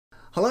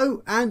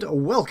Hello and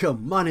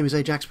welcome. My name is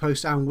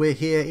Ajaxpost and we're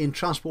here in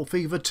Transport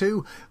Fever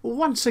 2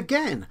 once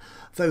again,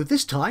 though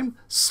this time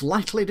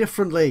slightly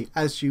differently,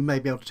 as you may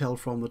be able to tell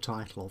from the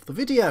title of the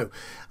video.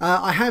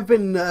 I have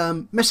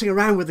been messing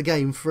around with the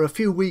game for a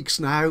few weeks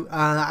now,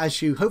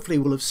 as you hopefully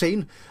will have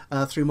seen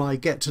through my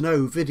Get to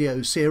Know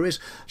video series,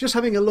 just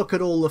having a look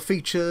at all the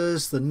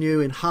features, the new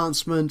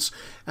enhancements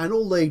and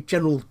all the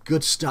general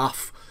good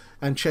stuff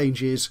and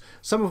changes,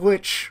 some of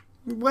which,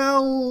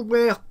 well,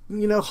 we're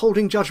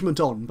holding judgment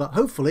on, but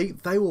hopefully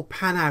they will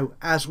pan out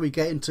as we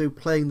get into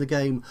playing the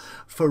game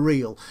for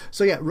real.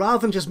 So yeah, rather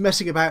than just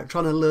messing about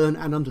trying to learn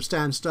and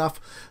understand stuff,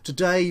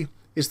 today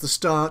is the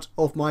start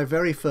of my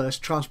very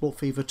first Transport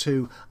Fever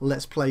 2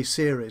 Let's Play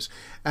series.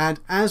 And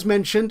as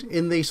mentioned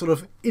in the sort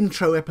of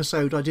intro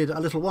episode I did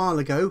a little while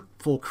ago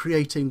for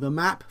creating the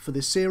map for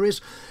this series,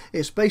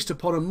 it's based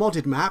upon a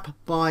modded map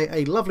by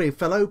a lovely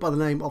fellow by the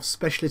name of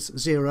Specialist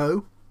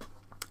Zero.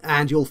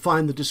 And you'll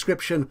find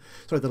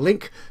the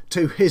link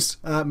to his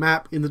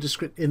map in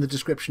the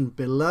description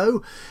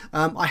below.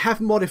 I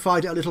have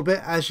modified it a little bit,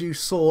 as you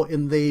saw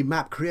in the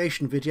map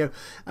creation video,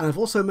 and I've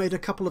also made a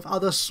couple of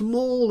other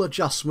small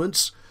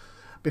adjustments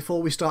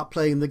before we start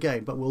playing the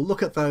game, but we'll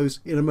look at those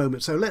in a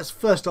moment. So let's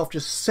first off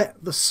just set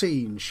the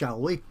scene,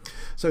 shall we?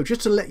 So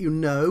just to let you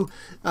know,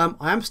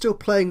 I am still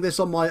playing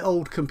this on my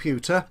old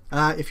computer.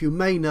 If you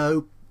may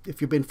know, if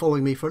you've been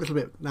following me for a little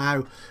bit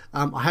now,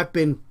 I have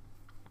been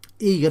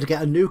eager to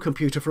get a new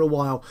computer for a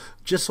while,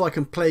 just so I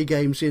can play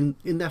games in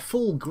their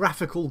full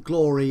graphical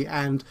glory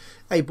and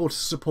able to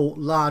support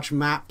large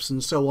maps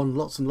and so on,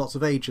 lots and lots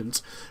of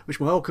agents, which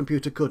my old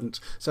computer couldn't.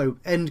 So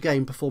end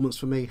game performance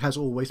for me has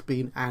always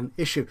been an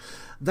issue.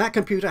 That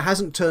computer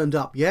hasn't turned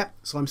up yet,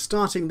 so I'm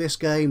starting this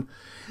game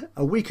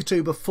a week or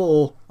two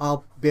before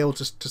I'll be able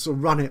to sort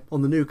of run it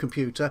on the new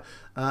computer.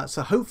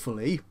 So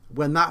hopefully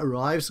when that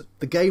arrives,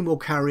 the game will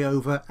carry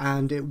over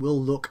and it will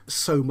look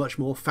so much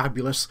more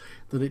fabulous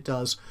than it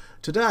does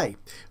today.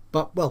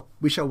 But, well,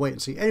 we shall wait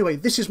and see. Anyway,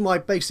 this is my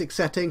basic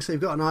settings, so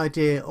you've got an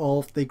idea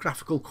of the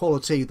graphical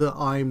quality that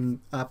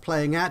I'm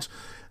playing at.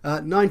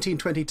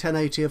 1920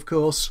 1080, of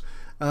course.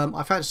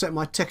 I've had to set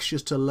my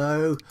textures to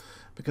low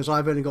because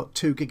I've only got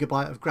 2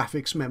 GB of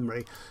graphics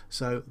memory,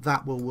 so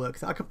that will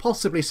work. I could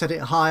possibly set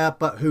it higher,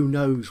 but who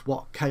knows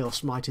what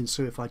chaos might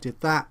ensue if I did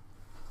that.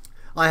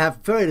 I have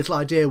very little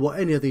idea what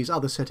any of these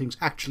other settings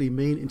actually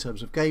mean in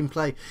terms of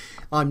gameplay.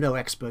 I'm no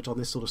expert on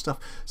this sort of stuff,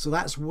 so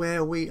that's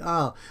where we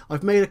are.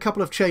 I've made a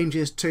couple of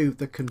changes to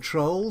the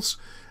controls.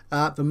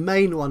 The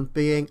main one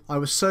being I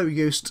was so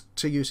used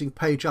to using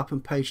page up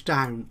and page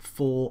down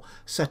for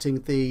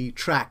setting the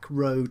track,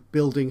 road,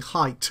 building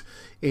height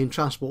in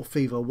Transport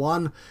Fever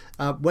 1.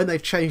 When they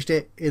changed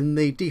it in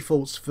the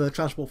defaults for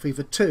Transport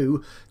Fever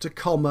 2 to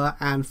comma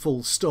and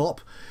full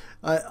stop,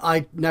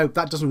 no,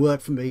 that doesn't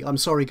work for me. I'm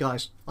sorry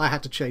guys, I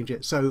had to change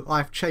it. So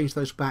I've changed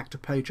those back to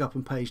page up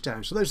and page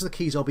down. So those are the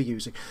keys I'll be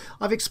using.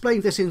 I've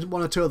explained this in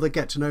one or two other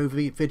Get to Know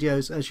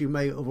videos, as you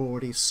may have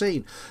already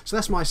seen. So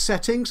that's my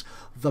settings.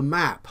 The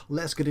map.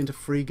 Let's get into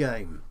free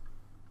game.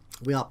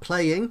 We are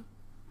playing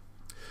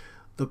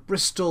the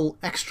Bristol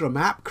extra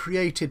map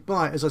created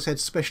by, as I said,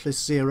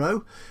 Specialist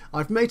Zero.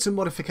 I've made some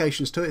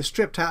modifications to it,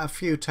 stripped out a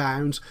few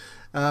towns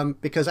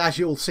because, as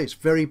you'll see, it's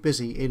very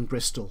busy in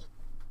Bristol.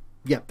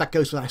 Yeah, that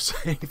goes without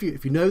saying. If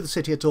you know the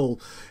city at all,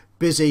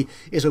 busy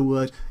is a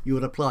word you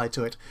would apply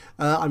to it.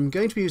 I'm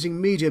going to be using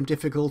medium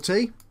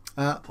difficulty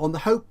on the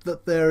hope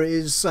that there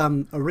is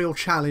a real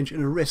challenge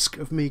and a risk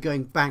of me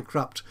going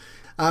bankrupt.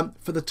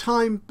 For the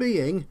time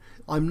being,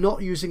 I'm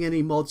not using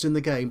any mods in the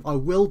game. I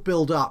will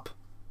build up,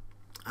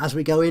 as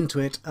we go into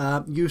it,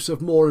 use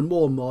of more and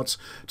more mods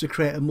to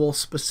create a more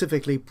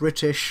specifically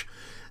British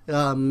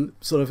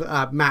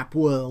map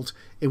world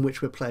in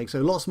which we're playing.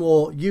 So lots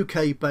more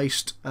UK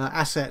based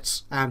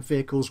assets and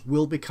vehicles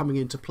will be coming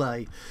into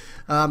play.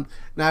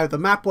 Now the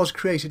map was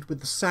created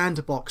with the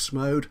sandbox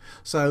mode,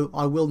 so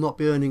I will not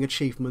be earning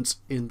achievements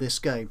in this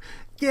game.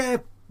 Yeah,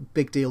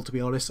 big deal to be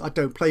honest. I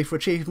don't play for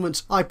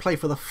achievements, I play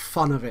for the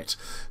fun of it.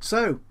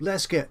 So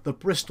let's get the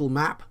Bristol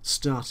map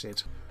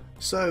started.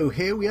 So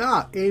here we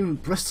are in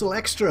Bristol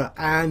Extra,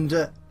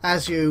 and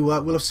as you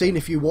will have seen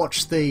if you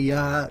watched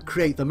the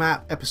Create the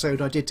Map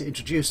episode I did to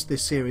introduce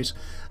this series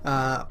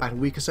about a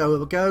week or so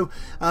ago,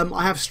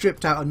 I have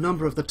stripped out a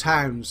number of the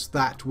towns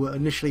that were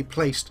initially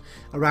placed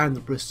around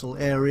the Bristol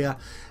area.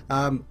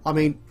 I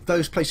mean,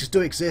 those places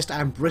do exist,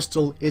 and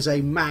Bristol is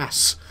a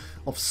mass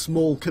of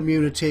small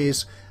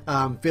communities,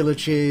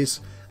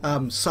 villages,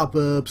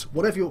 suburbs,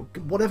 whatever you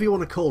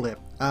want to call it.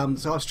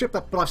 So I've stripped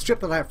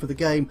that out for the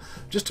game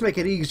just to make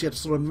it easier to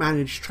sort of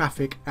manage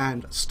traffic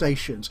and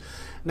stations.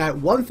 Now,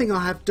 one thing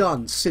I have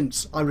done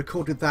since I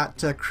recorded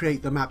that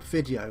Create the Map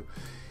video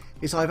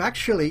is I've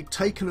actually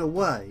taken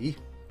away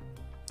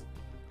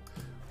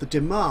the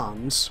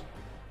demands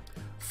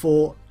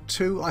for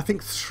I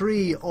think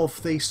 3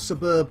 of the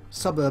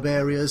suburb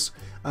areas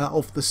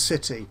of the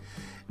city.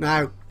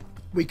 Now,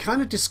 we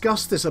kind of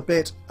discussed this a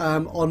bit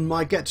on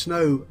my Get to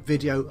Know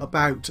video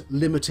about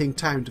limiting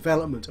town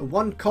development, and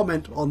one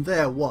comment on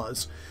there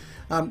was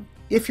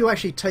if you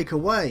actually take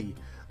away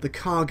the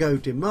cargo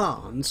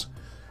demands,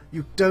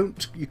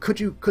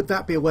 could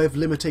that be a way of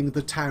limiting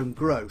the town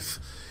growth?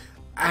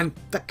 And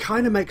that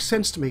kind of makes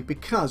sense to me,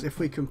 because if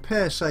we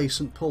compare, say,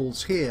 St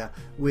Paul's here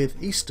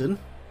with Easton,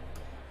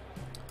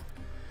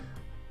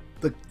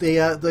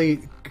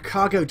 the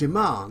cargo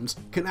demands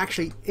can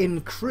actually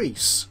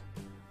increase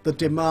the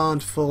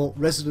demand for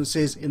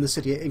residences in the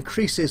city. It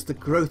increases the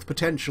growth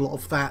potential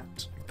of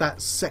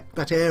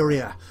that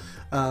area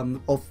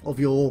of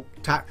your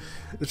town.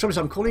 The trouble is,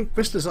 I'm calling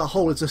Bristol as a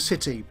whole as a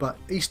city, but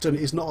Easton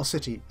is not a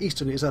city.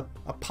 Easton is a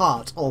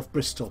part of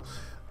Bristol.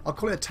 I'll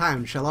call it a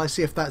town, shall I?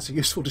 See if that's a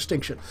useful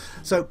distinction.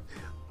 So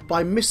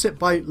by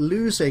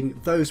losing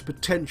those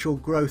potential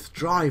growth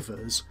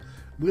drivers,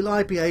 will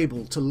I be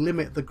able to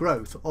limit the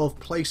growth of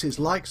places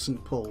like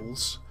St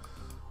Paul's,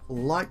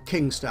 like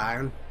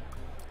Kingsdown,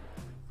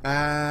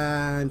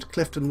 and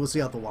Clifton was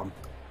the other one?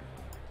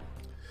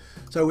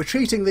 So we're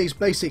treating these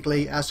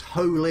basically as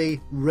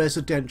wholly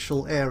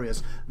residential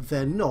areas.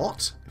 They're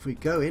not. If we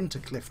go into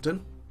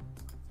Clifton,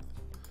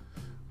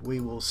 we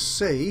will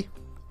see,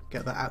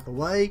 get that out of the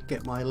way,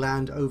 get my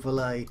land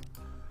overlay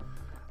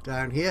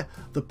down here.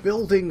 The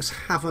buildings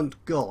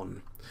haven't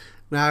gone.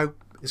 Now,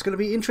 it's going to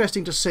be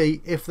interesting to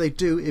see if they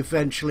do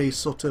eventually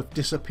sort of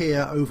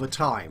disappear over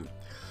time,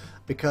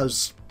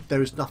 because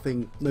there is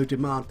no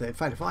demand there. In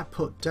fact, if I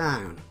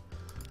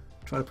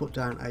try to put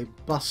down a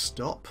bus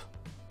stop,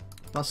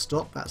 that's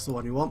the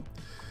one you want.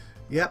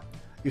 Yep,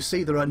 you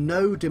see there are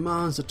no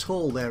demands at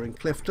all there in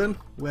Clifton,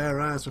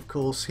 whereas of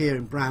course here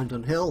in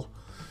Brandon Hill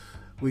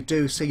we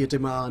do see a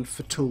demand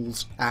for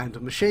tools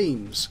and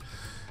machines.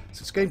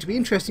 So it's going to be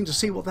interesting to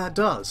see what that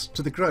does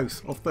to the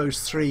growth of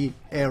those three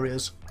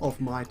areas of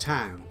my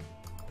town.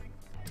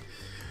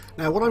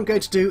 Now, what I'm going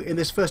to do in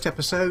this first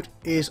episode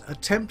is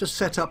attempt to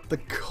set up the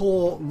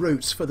core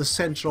routes for the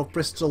centre of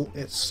Bristol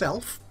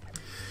itself.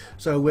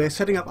 So we're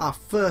setting up our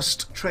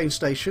first train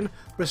station,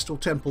 Bristol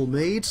Temple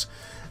Meads,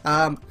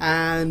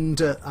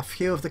 and a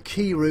few of the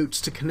key routes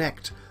to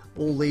connect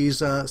all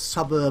these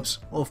suburbs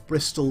of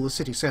Bristol, the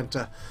city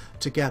centre,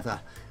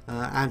 together,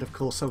 and of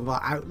course some of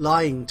our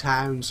outlying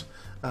towns,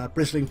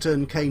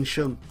 Brislington,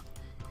 Keynsham,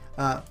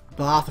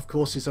 Bath of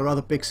course is our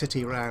other big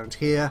city around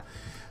here.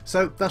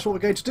 So that's what we're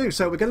going to do.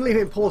 So we're going to leave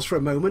it in pause for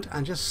a moment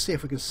and just see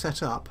if we can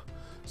set up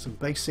some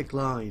basic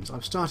lines.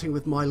 I'm starting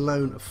with my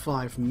loan of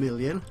 5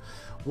 million.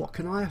 What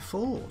can I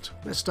afford?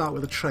 Let's start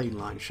with a train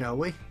line, shall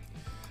we?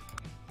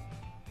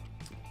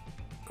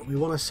 We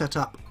want to set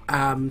up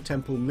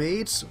Temple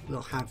Meads.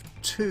 We'll have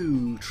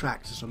 2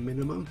 tracks as a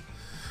minimum.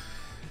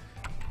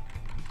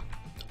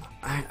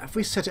 If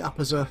we set it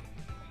up as a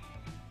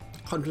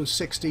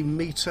 160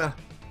 metre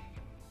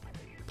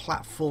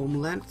platform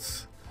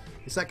length,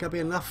 is that going to be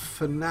enough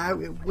for now?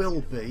 It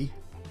will be.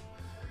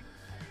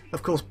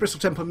 Of course, Bristol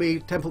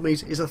Temple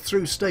Meads is a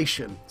through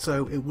station,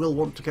 so it will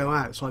want to go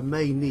out, so I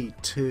may need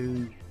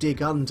to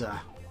dig under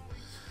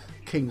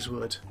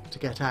Kingswood to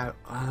get out,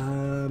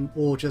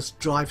 or just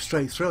drive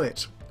straight through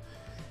it.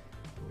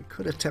 We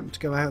could attempt to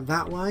go out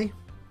that way.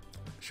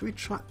 Should we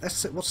try? Let's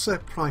see, what's the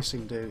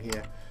pricing do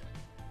here?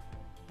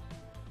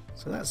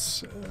 So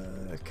that's,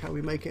 can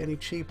we make it any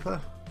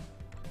cheaper?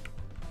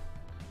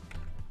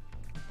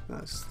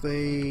 That's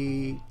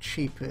the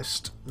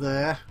cheapest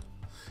there.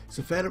 It's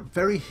a very,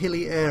 very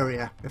hilly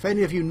area. If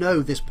any of you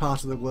know this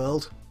part of the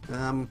world,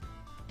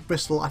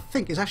 Bristol, I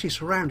think, is actually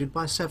surrounded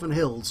by 7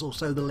 hills, or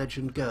so the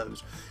legend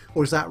goes.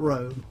 Or is that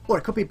Rome? Or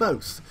it could be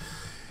both.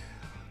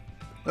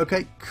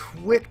 Okay,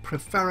 quit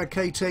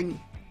prevaricating.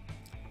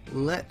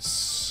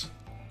 Let's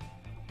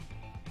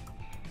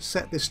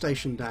set this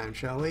station down,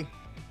 shall we?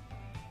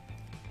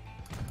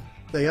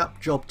 There you are,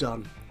 job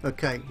done.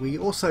 Okay, we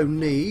also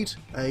need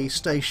a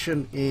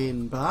station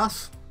in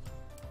Bath.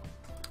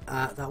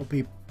 That will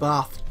be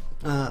Bath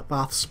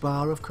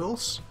Spa, of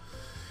course,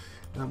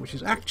 which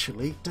is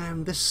actually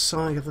down this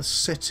side of the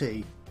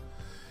city.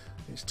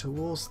 It's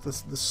towards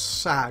the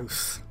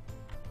south.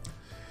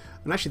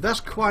 And actually that's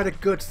quite a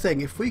good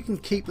thing. If we can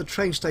keep the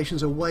train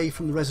stations away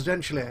from the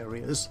residential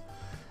areas,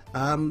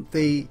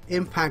 the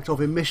impact of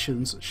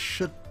emissions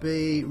should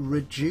be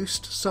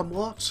reduced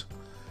somewhat.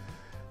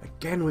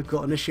 Again, we've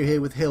got an issue here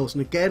with hills,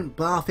 and again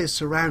Bath is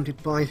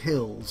surrounded by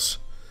hills.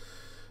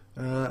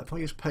 If I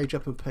use page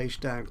up and page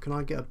down, can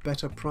I get a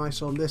better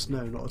price on this?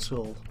 No, not at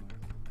all.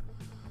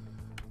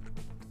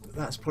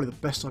 That's probably the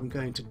best I'm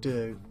going to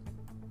do.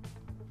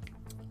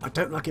 I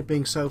don't like it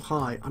being so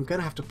high. I'm going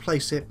to have to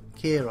place it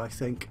here, I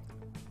think,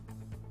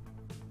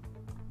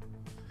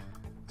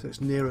 so it's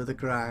nearer the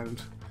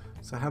ground.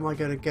 So how am I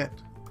going to get...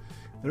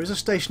 There is a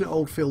station at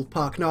Oldfield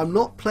Park. Now, I'm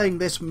not playing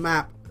this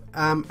map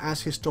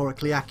as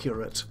historically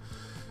accurate,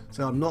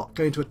 so I'm not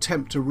going to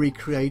attempt to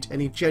recreate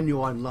any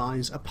genuine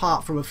lines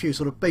apart from a few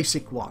sort of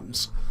basic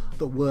ones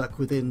that work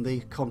within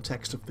the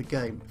context of the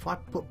game. If I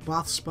put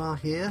Bath Spa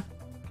here,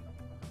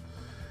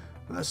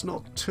 that's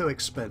not too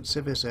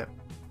expensive, is it?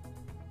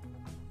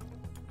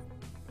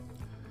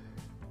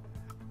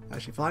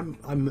 Actually, if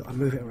I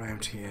move it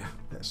around here,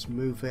 let's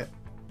move it.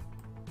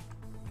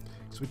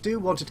 So we do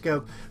want it to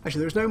go. Actually,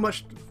 there is no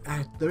much.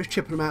 There is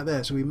Chippenham out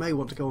there, so we may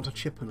want to go on to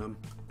Chippenham.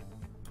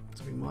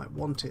 So we might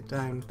want it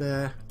down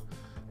there.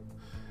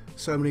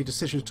 So many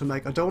decisions to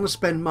make. I don't want to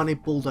spend money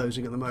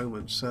bulldozing at the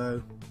moment,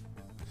 so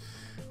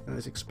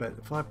as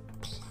expected.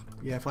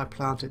 If I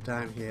plant it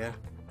down here,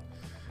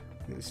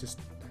 this is.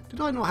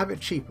 Did I not have it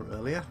cheaper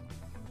earlier?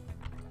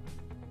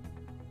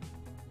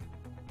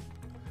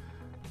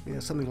 Yeah,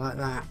 something like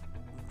that.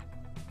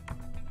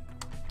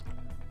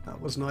 That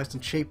was nice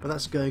and cheap, but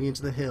that's going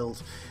into the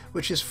hills,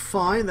 which is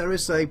fine. There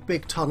is a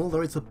big tunnel.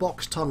 There is the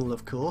box tunnel,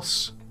 of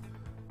course,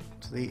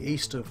 to the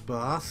east of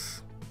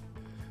Bath.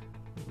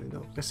 We're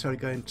not necessarily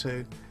going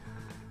to.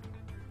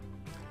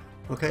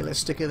 Okay, let's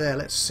stick it there.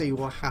 Let's see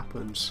what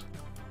happens.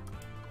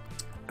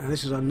 And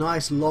this is a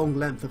nice long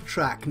length of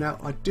track. Now,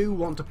 I do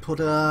want to put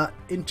a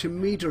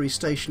intermediary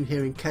station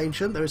here in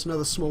Keynsham. There is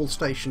another small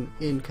station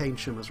in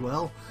Keynsham as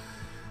well.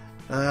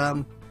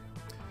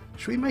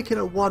 Should we make it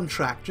a one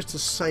track just to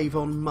save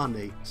on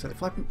money? So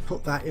if I can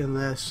put that in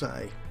there,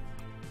 say.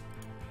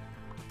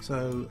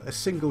 So a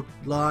single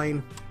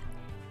line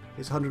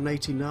is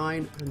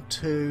 189 and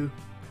 2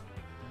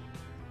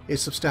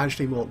 is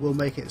substantially more. We'll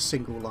make it a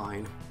single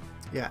line.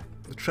 Yeah,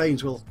 the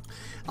trains will.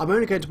 I'm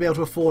only going to be able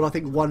to afford, I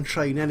think, one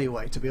train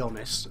anyway, to be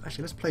honest.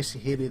 Actually, let's place it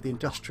here near the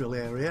industrial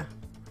area.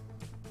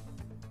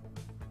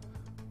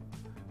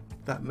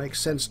 That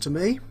makes sense to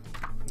me.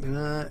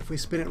 If we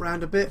spin it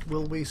round a bit,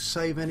 will we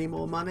save any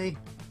more money?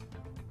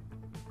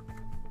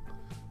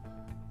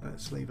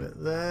 Let's leave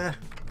it there.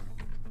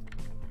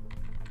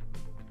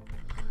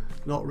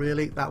 Not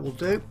really, that will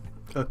do.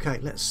 Okay,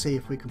 let's see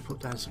if we can put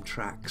down some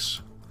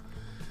tracks.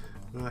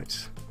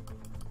 Right.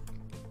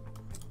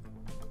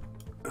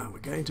 We're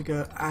going to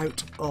go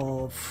out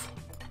of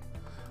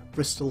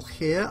Bristol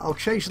here. I'll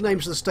change the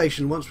names of the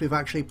station once we've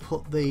actually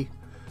put the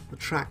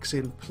tracks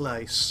in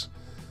place.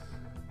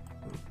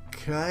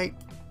 Okay.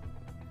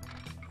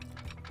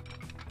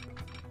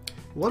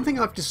 One thing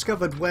I've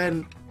discovered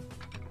when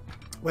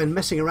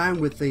messing around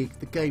with the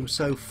game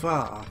so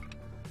far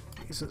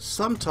is that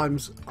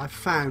sometimes I've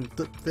found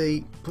that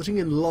the putting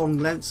in long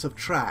lengths of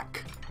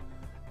track,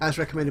 as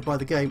recommended by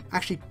the game,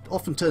 actually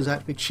often turns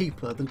out to be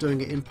cheaper than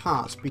doing it in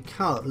parts,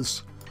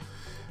 because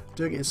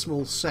doing it in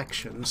small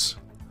sections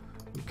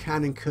you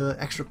can incur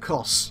extra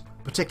costs,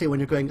 particularly when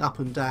you're going up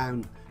and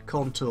down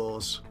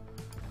contours.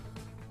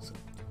 So,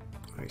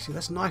 see,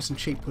 that's nice and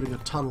cheap putting a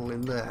tunnel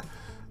in there.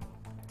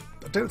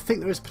 I don't think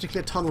there is a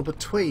particular tunnel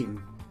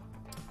between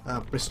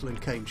Bristol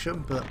and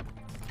Keynsham, but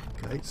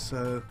okay,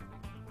 so.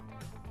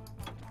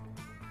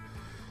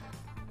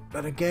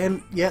 But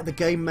again, yeah, the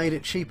game made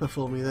it cheaper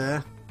for me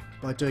there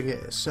by doing it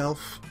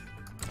itself.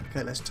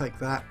 Okay, let's take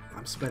that.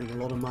 I'm spending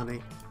a lot of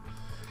money.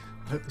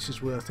 I hope this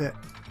is worth it.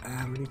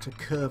 And we need to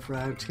curve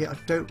round here. I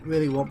don't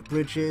really want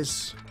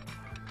bridges,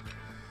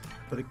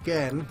 but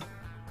again,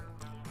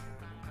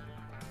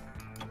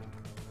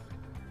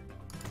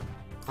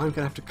 I'm going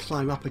to have to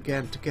climb up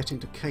again to get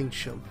into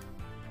Keynsham.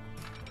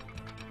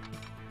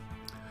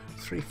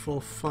 3,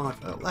 4, 5.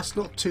 Oh, that's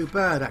not too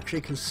bad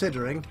actually,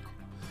 considering.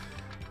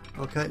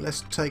 Okay,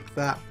 let's take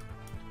that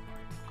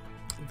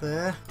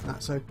there.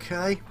 That's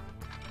okay.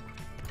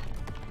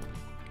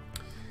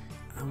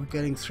 And we're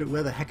getting through.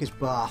 Where the heck is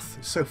Bath?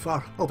 It's so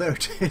far. Oh, there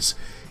it is.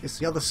 It's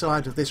the other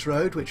side of this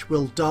road, which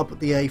we'll dub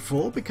the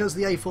A4, because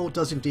the A4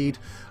 does indeed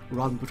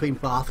run between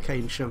Bath,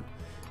 Keynsham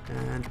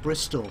and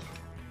Bristol.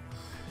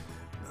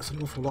 That's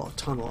an awful lot of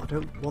tunnel. I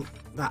don't want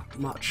that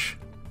much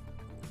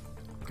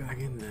going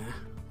in there.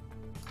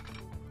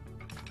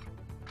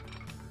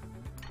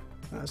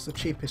 That's the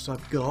cheapest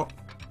I've got.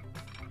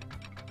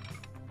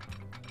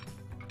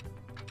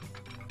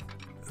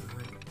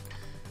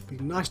 It'd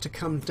be nice to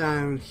come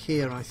down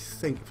here, I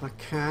think, if I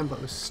can, but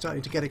it's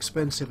starting to get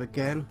expensive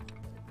again.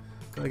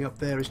 Going up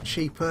there is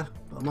cheaper,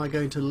 but am I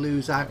going to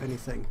lose out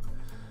anything?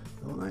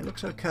 Oh, no, it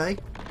looks okay.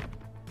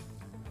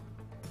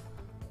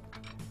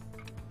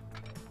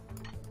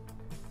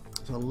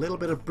 There's a little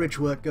bit of bridge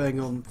work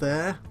going on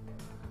there.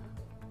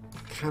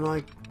 Can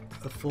I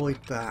avoid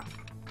that?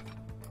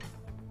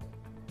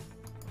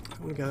 I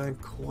don't want to go in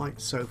quite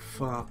so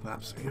far,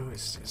 perhaps. You know,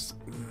 it's just,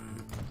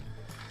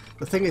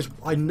 The thing is,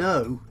 I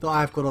know that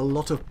I've got a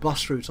lot of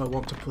bus routes I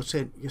want to put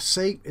in. You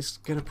see, it's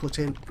going to put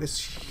in this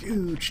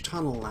huge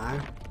tunnel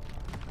now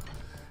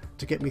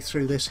to get me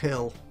through this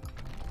hill,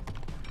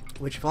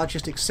 which if I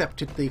just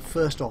accepted the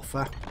first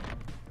offer,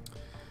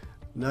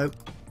 nope,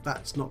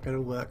 that's not going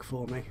to work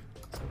for me.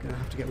 So I'm going to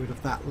have to get rid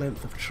of that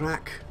length of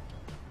track.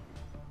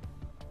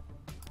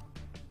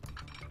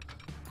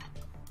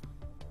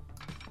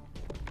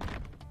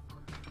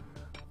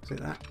 So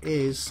that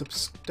is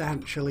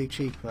substantially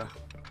cheaper.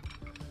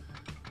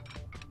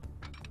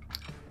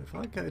 If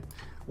I go,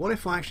 what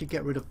if I actually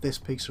get rid of this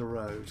piece of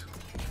road?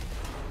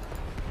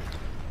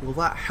 Will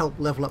that help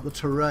level up the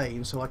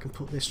terrain so I can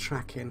put this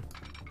track in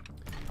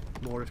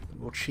more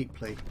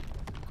cheaply?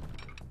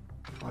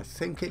 I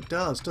think it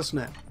does, doesn't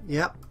it?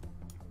 Yep.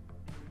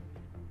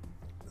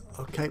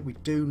 Okay, we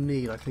do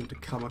need, I think, to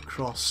come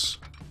across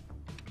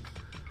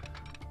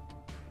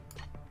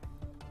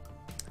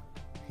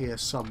here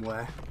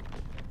somewhere.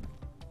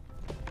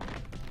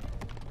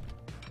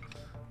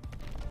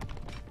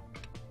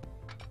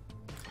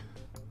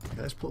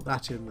 Okay, let's put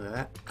that in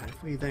there. And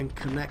if we then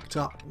connect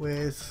up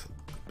with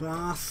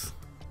Bath,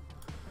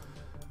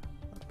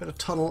 a bit of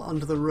tunnel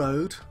under the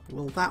road,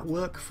 will that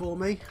work for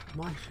me?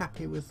 Am I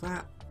happy with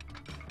that?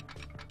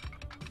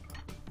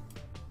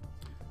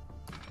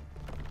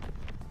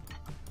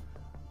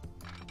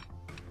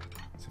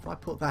 So if I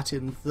put that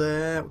in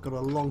there, we've got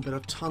a long bit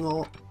of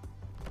tunnel.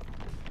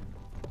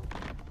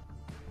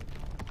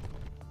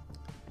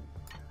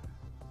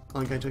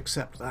 I'm going to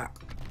accept that.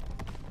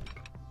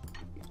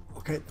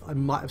 Okay, I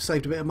might have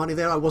saved a bit of money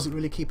there. I wasn't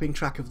really keeping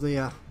track of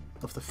the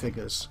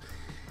figures.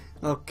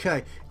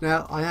 Okay,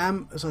 now I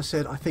am, as I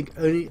said, I think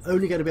only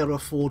going to be able to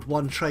afford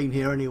one train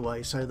here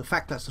anyway. So the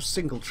fact that's a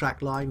single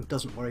track line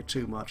doesn't worry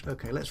too much.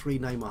 Okay, let's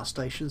rename our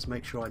stations.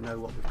 Make sure I know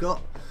what we've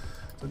got.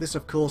 So this,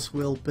 of course,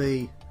 will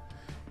be,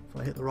 if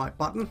I hit the right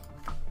button,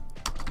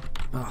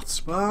 Bath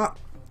Spa.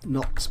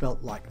 Not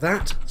spelt like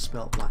that.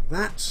 Spelt like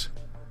that.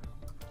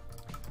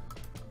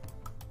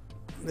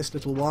 This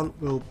little one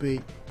will be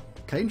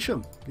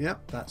Keynsham.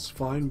 Yep, that's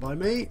fine by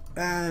me.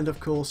 And of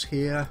course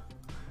here,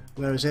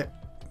 where is it?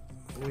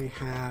 We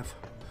have,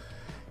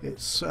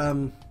 it's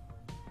not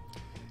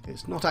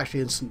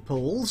actually in St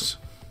Paul's.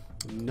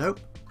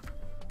 Nope.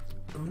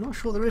 I'm not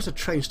sure there is a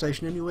train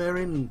station anywhere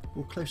in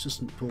or close to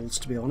St Paul's,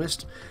 to be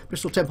honest.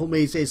 Bristol Temple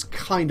Meads is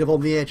kind of on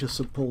the edge of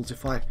St Paul's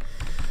if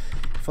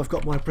I've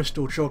got my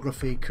Bristol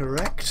geography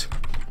correct.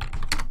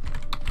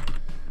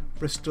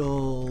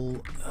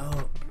 Bristol.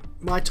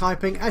 My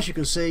typing, as you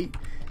can see,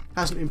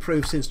 hasn't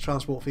improved since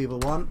Transport Fever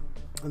 1,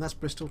 and that's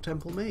Bristol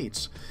Temple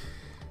Meads.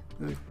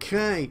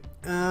 Okay,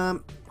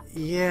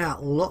 yeah,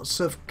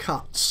 lots of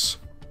cuts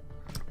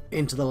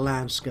into the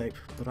landscape,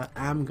 but I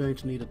am going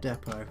to need a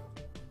depot.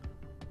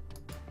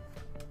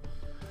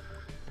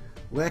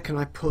 Where can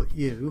I put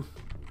you,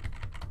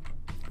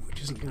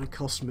 which isn't going to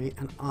cost me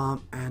an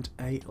arm and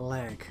a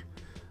leg?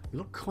 You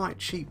look quite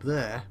cheap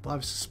there, but I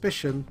have a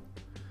suspicion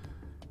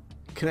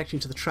connecting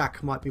to the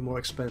track might be more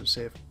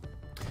expensive.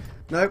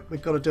 Nope,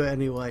 we've got to do it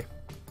anyway.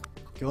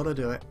 Got to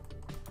do it.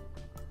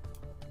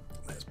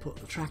 Let's put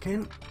the track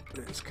in.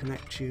 Let's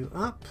connect you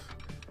up.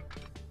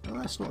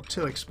 Well, that's not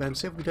too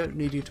expensive. We don't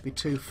need you to be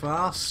too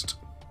fast.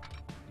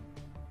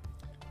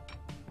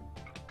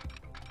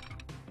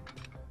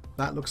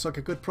 That looks like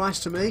a good price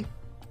to me.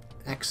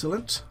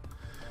 Excellent.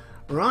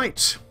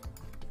 Right.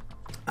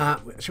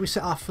 Shall we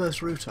set our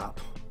first route up?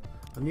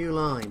 A new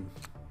line.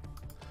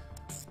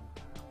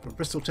 From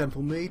Bristol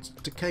Temple Meads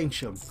to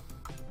Keynsham.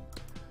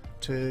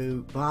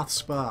 To Bath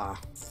Spa,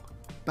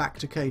 back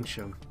to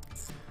Keynsham,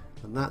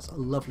 and that's a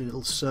lovely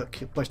little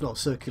circular, but it's not a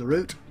circular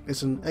route,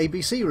 it's an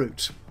ABC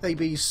route,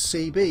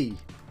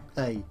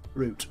 ABCB-A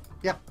route,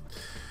 yep.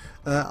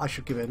 I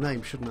should give it a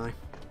name, shouldn't I?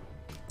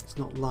 It's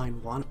not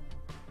line 1.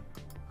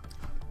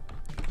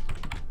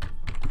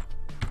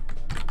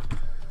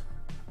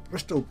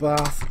 Bristol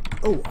Bath,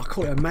 oh, I'll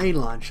call it a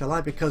mainline, shall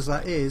I, because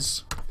that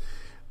is,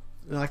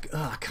 like,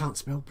 I can't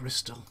spell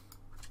Bristol.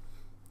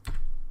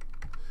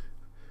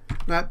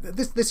 Now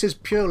this is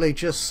purely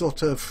just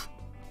sort of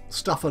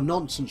stuff and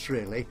nonsense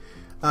really,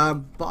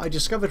 but I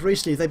discovered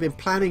recently they've been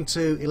planning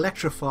to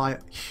electrify a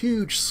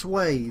huge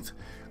swathe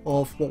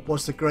of what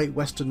was the Great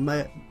Western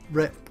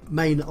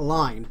Main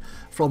Line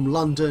from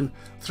London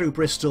through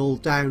Bristol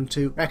down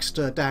to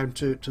Exeter down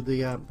to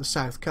the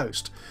south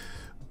coast.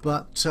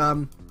 But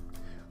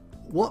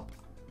what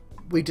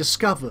we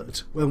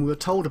discovered when we were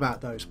told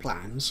about those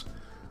plans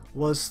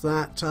was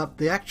that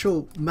the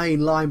actual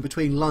main line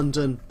between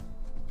London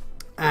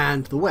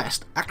and the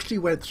west actually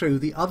went through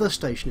the other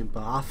station in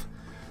Bath,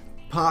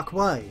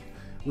 Parkway,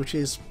 which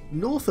is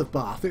north of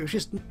Bath, which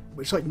is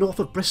like north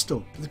of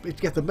Bristol.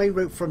 Yeah, the main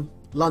route from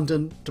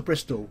London to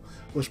Bristol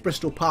was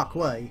Bristol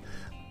Parkway.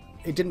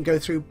 It didn't go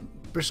through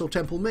Bristol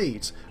Temple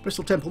Meads.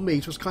 Bristol Temple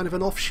Meads was kind of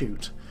an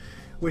offshoot,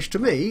 which to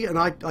me, and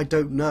I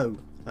don't know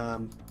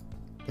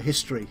the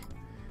history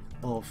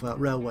of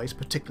railways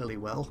particularly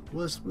well,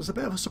 was a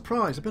bit of a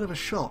surprise, a bit of a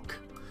shock.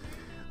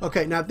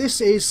 Okay, now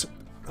this is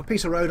a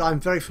piece of road I'm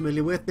very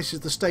familiar with. This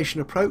is the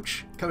station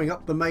approach coming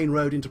up the main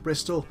road into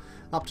Bristol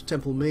up to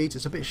Temple Meads.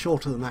 It's a bit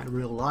shorter than that in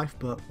real life,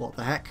 but what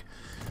the heck.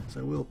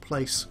 So we'll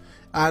place,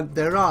 and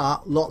there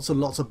are lots and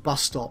lots of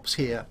bus stops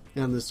here,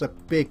 and there's a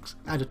big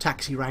and a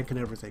taxi rank and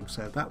everything,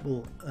 so that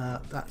will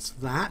that's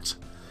that.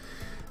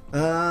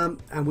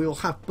 And we will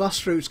have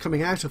bus routes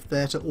coming out of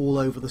there to all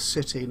over the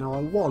city. Now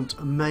I want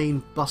a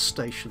main bus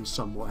station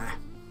somewhere.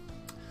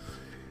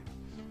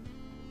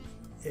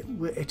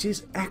 It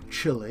is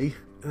actually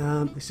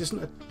this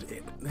isn't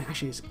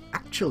actually it's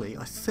actually,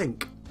 I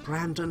think,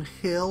 Brandon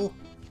Hill.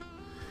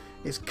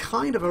 It's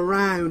kind of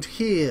around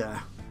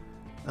here,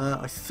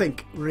 I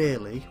think,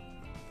 really.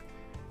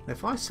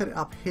 If I set it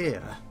up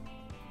here,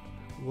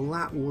 will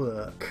that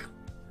work?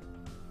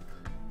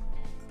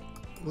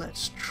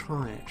 Let's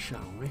try it,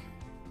 shall we?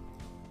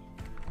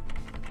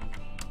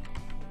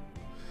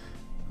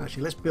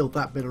 Actually, let's build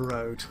that bit of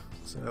road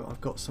so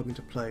I've got something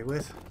to play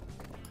with.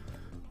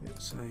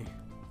 It's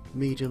a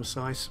medium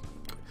size.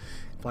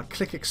 If I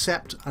click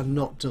accept and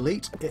not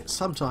delete, it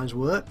sometimes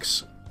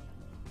works.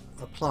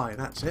 Apply,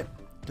 that's it.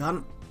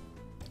 Done.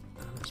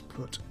 And let's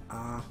put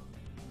our...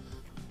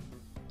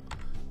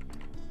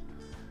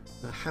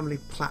 Now, how many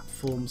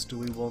platforms do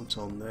we want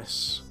on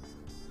this?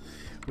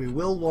 We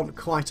will want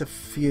quite a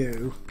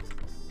few.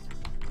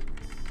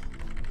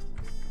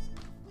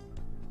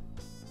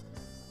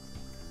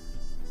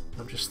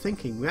 I'm just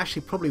thinking, we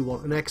actually probably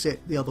want an exit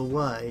the other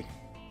way.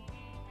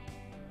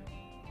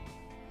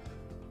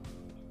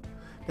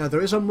 Now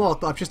there is a mod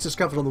that I've just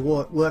discovered on the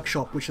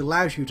workshop which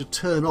allows you to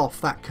turn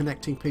off that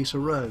connecting piece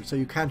of road, so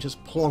you can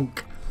just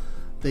plonk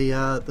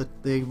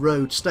the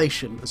road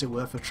station, as it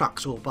were, for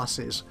trucks or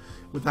buses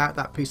without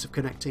that piece of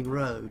connecting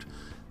road,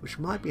 which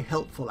might be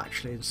helpful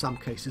actually in some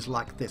cases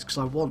like this, because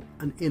I want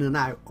an in and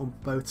out on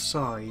both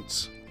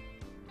sides.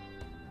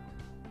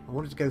 I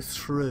want it to go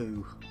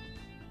through.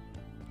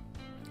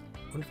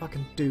 I wonder if I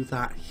can do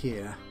that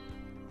here.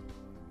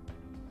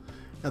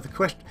 Now the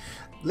question,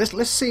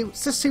 let's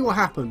see what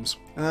happens.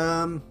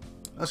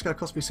 That's going to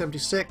cost me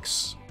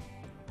 76.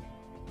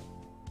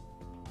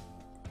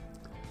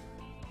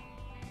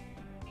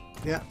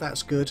 Yeah,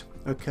 that's good.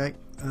 Okay,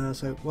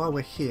 so while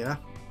we're here,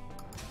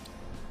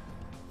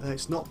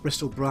 it's not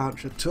Bristol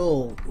branch at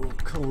all. We'll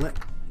call it,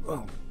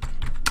 well,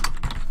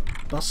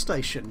 bus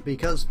station,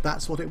 because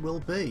that's what it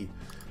will be.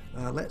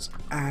 Let's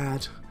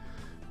add.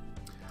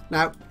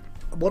 Now,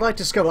 what I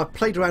discovered, I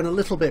played around a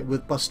little bit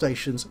with bus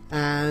stations,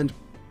 and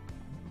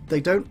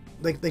they don't.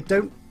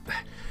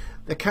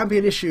 There can be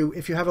an issue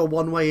if you have a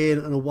one-way in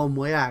and a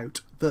one-way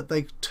out, that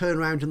they turn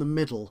around in the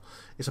middle.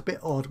 It's a bit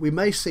odd. We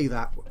may see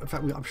that. In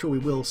fact, I'm sure we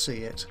will see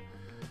it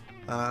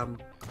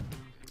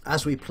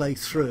as we play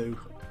through.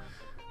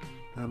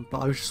 But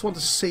I just want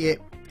to see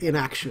it in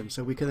action,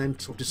 so we can then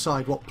sort of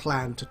decide what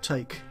plan to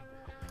take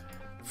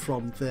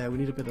from there. We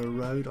need a bit of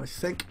road, I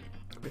think.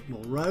 A bit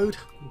more road,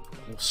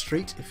 or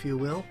street, if you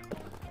will.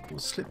 We'll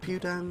slip you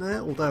down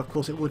there, although of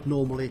course it would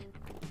normally...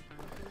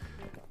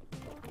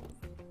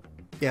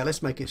 Yeah,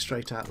 let's make it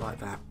straight out like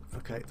that.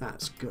 Okay,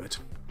 that's good.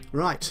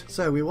 Right,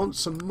 so we want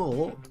some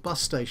more bus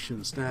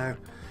stations. Now,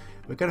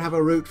 we're going to have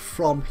a route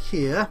from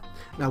here.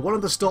 Now, one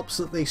of the stops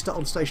at the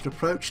on station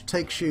approach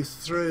takes you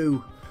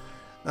through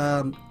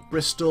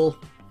Bristol,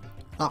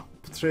 up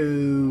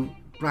through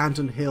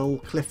Brandon Hill,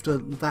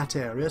 Clifton, that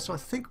area. So I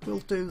think we'll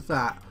do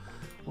that.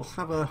 We'll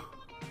have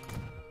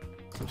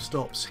some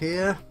stops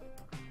here.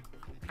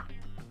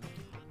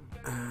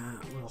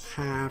 We'll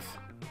have...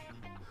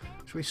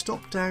 Should we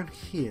stop down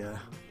here?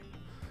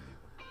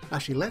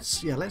 Actually,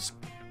 let's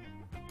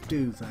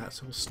do that.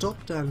 So we'll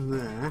stop down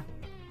there,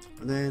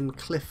 and then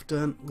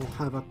Clifton will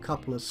have a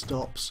couple of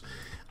stops.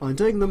 I'm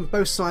doing them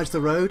both sides of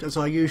the road, as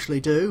I usually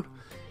do,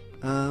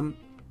 so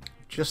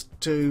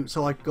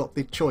I've got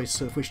the choice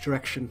of which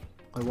direction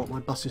I want my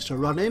buses to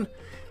run in,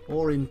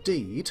 or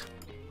indeed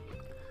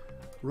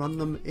run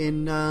them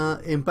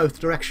in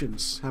both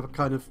directions. Have a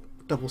kind of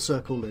double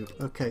circle loop.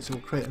 Okay, so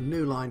we'll create a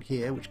new line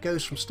here, which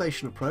goes from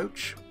station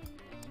approach.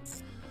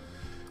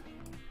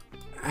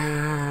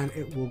 And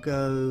it will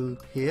go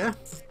here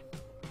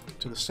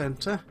to the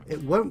centre.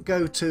 It won't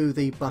go to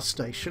the bus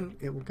station.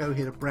 It will go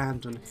here to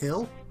Brandon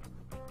Hill,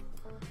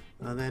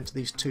 and then to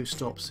these two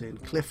stops in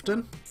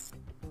Clifton.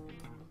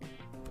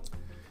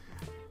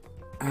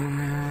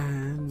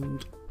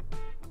 And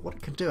what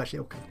it can do actually,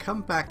 it can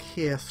come back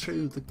here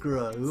through the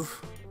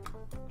Grove.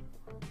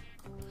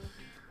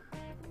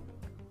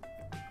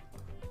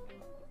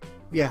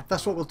 Yeah,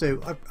 that's what we'll do.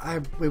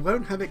 We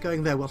won't have it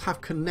going there. We'll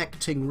have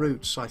connecting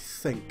routes, I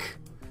think,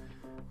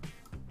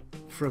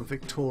 from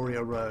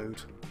Victoria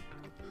Road.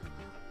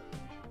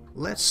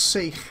 Let's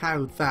see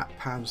how that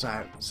pans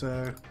out.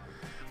 So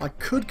I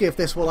could give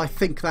this what I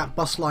think that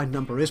bus line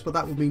number is, but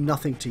that will mean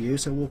nothing to you,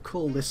 so we'll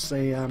call this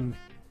a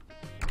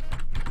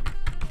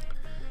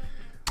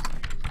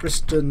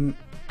Bristol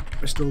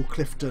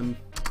Clifton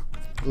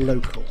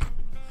local.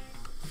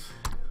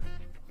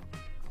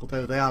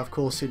 Although they are, of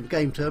course, in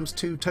game terms,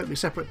 two totally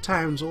separate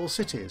towns or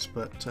cities,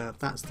 but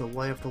that's the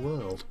way of the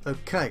world.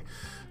 Okay,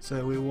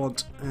 so we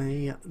want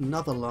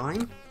another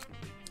line,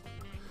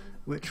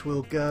 which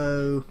will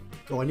go...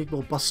 Oh, I need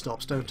more bus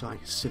stops, don't I?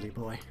 Silly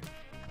boy.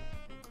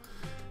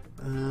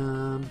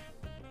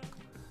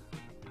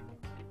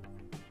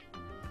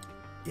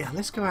 Yeah,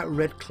 let's go out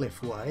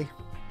Redcliffe Way.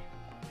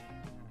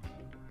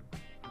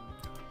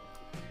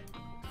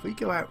 If we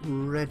go out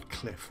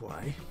Redcliffe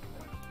Way,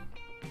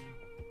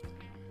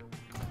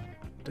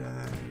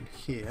 down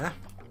here,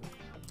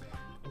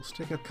 we'll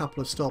stick a couple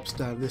of stops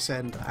down this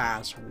end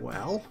as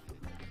well.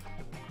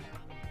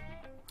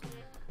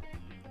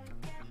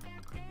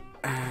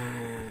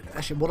 And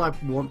actually, what I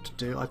want to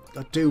do, I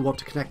do want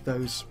to connect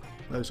those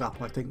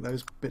up. I think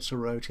those bits of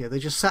road here, they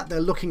just sat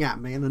there looking at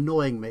me and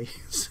annoying me.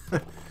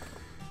 So,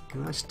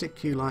 can I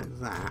stick you like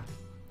that?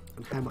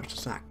 And how much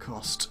does that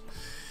cost?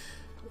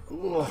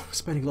 Oh,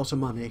 spending a lot of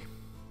money.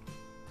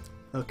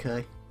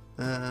 Okay.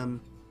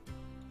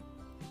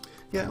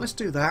 Yeah, let's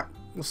do that.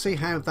 We'll see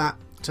how that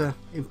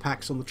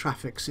impacts on the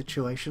traffic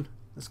situation.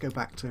 Let's go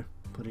back to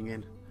putting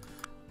in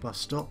bus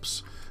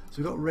stops. So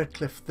we've got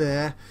Redcliffe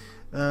there.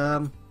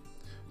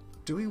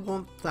 Do we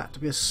want that to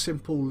be a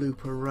simple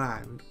loop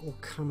around, or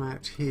come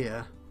out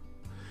here?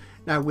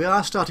 Now we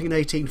are starting in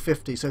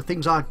 1850, so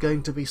things are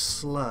going to be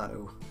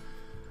slow.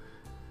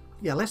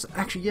 Yeah, let's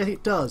actually, yeah,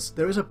 it does.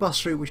 There is a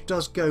bus route which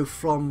does go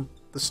from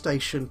the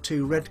station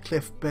to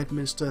Redcliffe,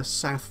 Bedminster,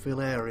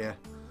 Southville area.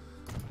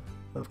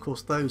 Of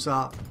course, those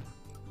are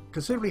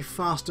considerably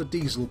faster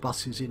diesel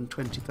buses in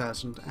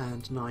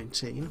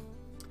 2019.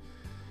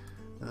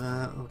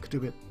 We could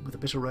do it with a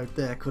bit of road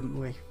there, couldn't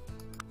we?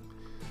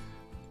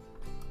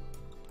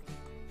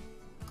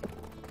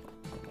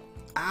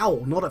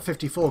 Ow! Not at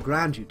 54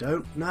 grand, you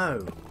don't.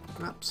 No,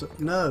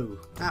 no,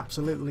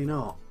 absolutely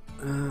not.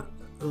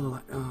 Oh,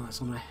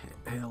 it's on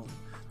a hill.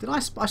 I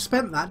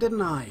spent that,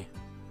 didn't I?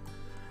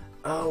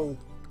 Oh,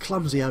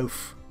 clumsy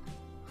oaf.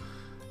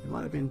 It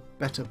might have been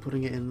better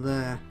putting it in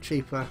there,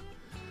 cheaper.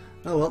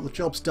 Oh well, the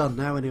job's done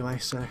now anyway,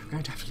 so I'm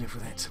going to have to live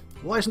with it.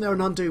 Why isn't there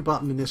an undo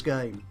button in this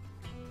game?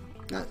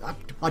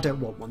 I don't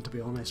want one, to be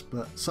honest,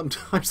 but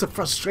sometimes the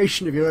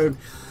frustration of your own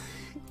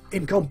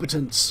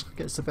incompetence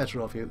gets the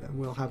better of you, and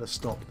we'll have a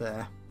stop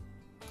there.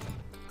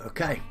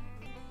 Okay,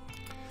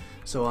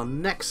 so our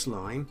next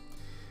line,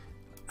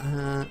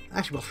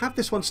 actually we'll have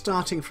this one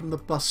starting from the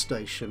bus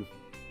station.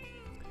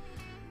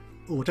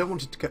 Oh, I don't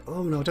want it to go,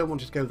 oh no, I don't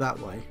want it to go that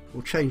way.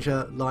 We'll change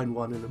line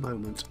 1 in a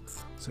moment.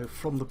 So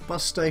from the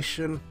bus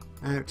station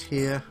out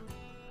here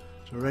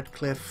to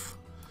Redcliffe,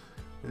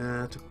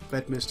 to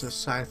Bedminster,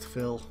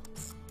 Southville,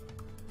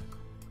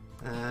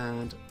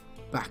 and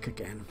back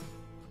again.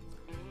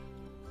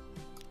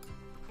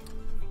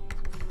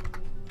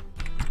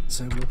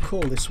 So we'll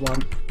call this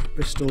one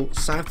Bristol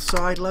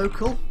Southside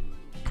Local.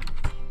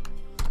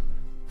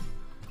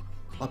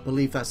 I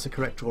believe that's the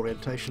correct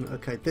orientation.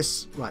 Okay,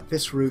 this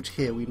route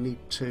here we need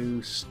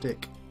to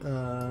stick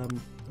a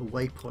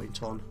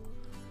waypoint on.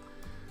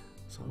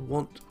 So I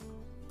want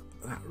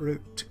that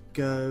route to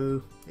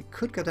go. It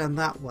could go down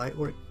that way,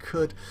 or it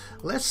could.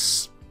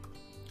 Let's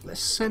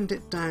send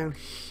it down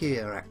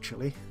here.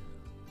 Actually,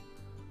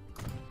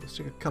 let's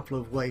stick a couple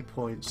of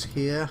waypoints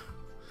here.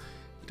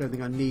 I don't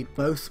think I need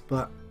both,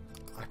 but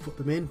I put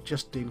them in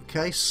just in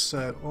case.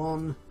 So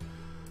on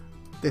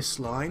this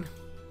line,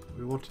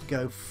 we want to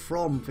go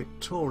from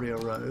Victoria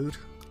Road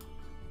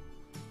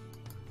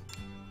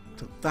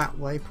to that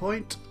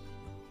waypoint,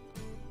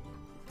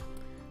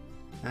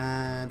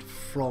 and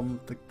from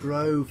the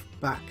Grove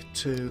back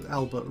to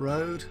Albert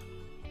Road.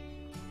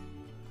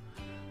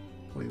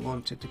 We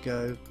want it to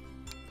go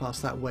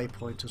past that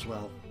waypoint as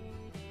well.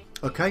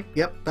 Okay,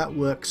 yep, that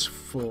works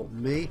for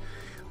me.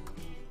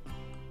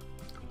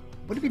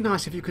 Would it be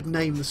nice if you could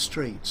name the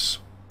streets?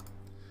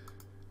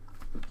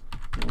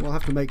 We'll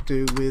have to make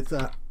do with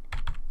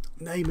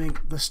naming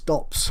the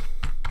stops.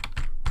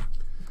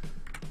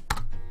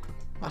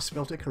 I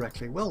spelled it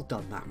correctly. Well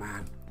done, that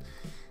man.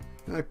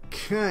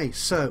 Okay,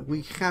 so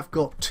we have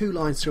got 2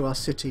 lines through our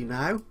city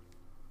now.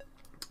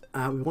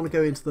 We want to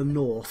go into the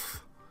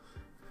north.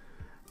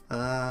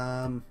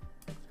 Now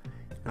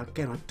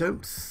again, I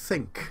don't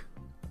think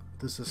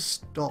there's a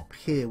stop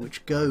here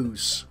which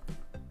goes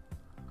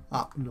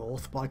up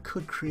north, but I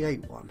could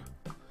create one.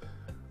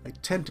 They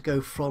tend to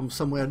go from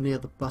somewhere near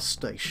the bus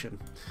station,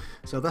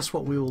 so that's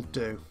what we will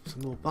do.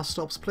 Some more bus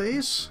stops,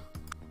 please.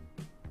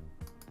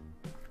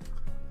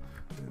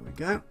 There we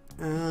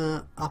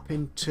go. Up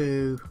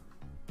into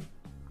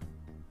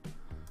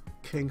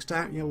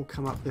Kingstown. Yeah, we'll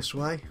come up this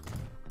way.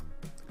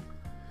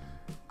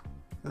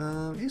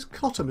 Is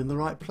Cottam in the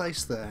right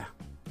place there?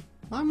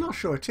 I'm not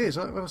sure it is.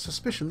 I have a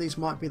suspicion these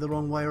might be the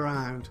wrong way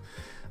around.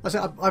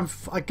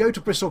 I go to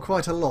Bristol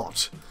quite a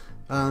lot,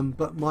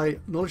 but my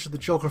knowledge of the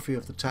geography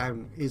of the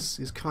town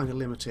is kind of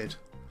limited.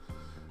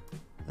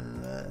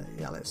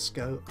 Yeah, let's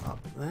go up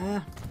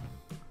there.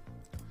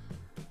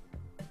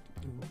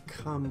 We'll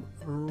come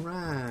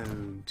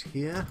around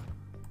here.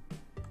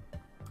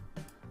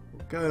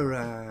 We'll go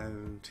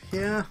around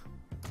here.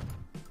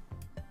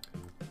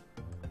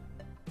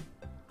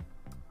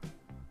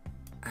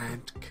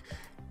 And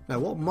now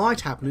what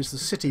might happen is the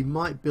city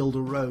might build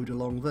a road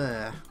along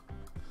there,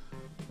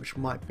 which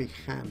might be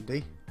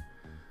handy.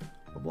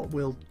 But what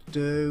we'll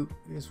do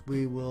is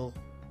we will...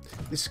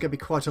 This is going to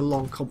be quite a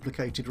long,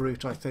 complicated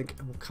route, I think,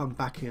 and we'll come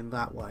back in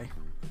that way.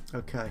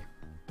 Okay.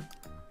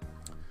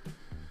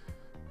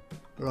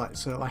 Right,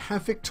 so I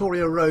have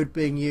Victoria Road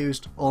being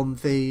used on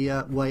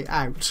the way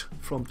out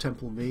from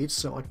Temple Meads,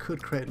 so I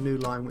could create a new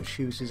line which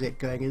uses it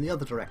going in the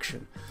other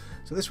direction.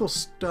 So this will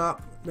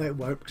start... No, it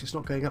won't, because it's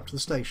not going up to the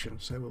station.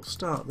 So we'll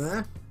start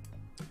there.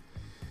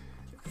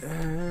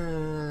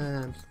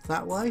 And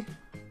that way.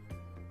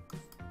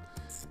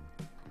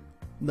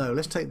 No,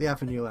 let's take the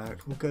avenue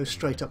out. We'll go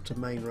straight up to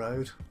Main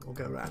Road. We'll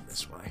go around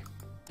this way.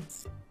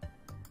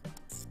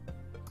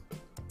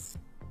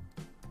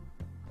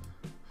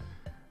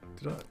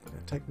 Did I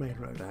take Main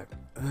Road out?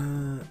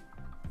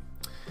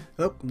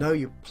 Oh, no,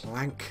 you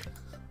plank.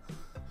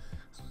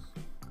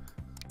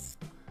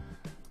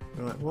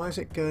 Right, why is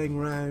it going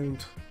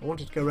round? I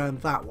wanted to go round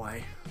that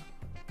way.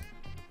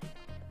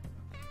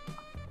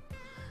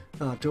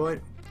 Oh, do I?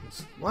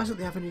 Why is it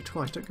the avenue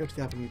twice? Don't go to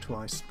the avenue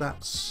twice.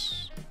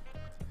 That's...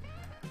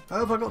 Oh,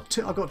 have I got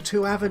two? I've got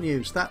 2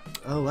 avenues.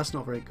 Oh, that's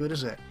not very good,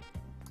 is it?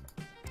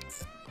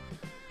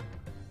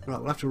 Right,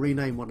 we'll have to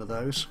rename one of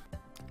those.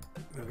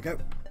 There we go.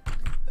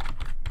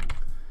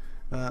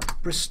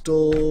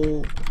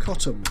 Bristol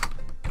Cotton.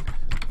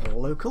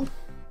 Local.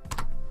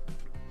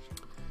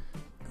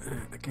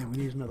 Again, we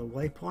need another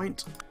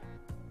waypoint.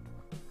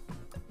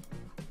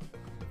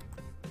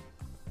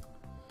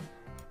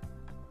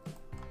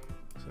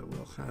 So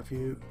we'll have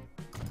you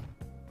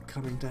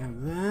coming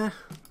down there.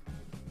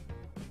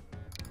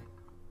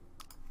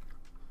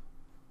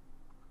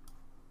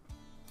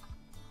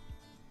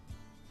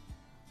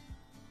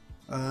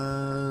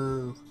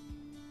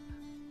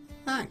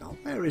 Hang on,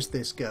 where is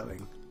this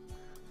going?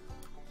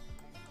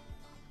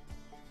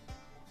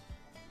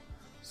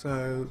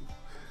 So,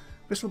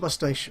 Bristol bus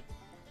station.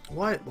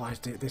 Why is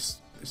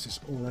this? This is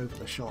all over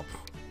the shop.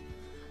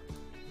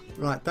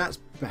 Right, that's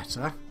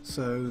better.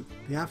 So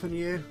the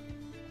avenue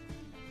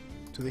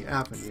to the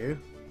avenue.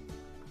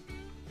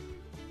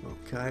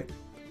 Okay.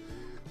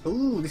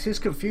 Ooh, this is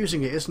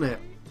confusing it, isn't it?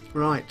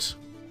 Right.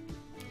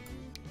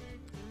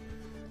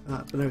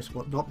 But no, it's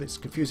what not. It's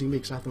confusing me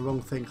because I have the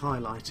wrong thing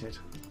highlighted.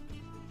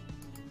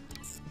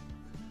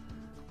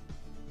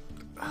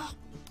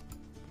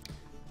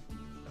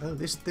 Oh,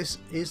 this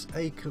is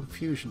a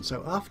confusion.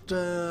 So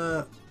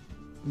after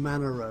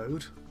Manor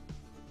Road,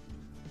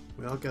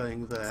 we are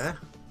going there,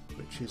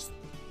 which is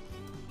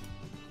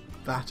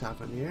that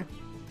avenue.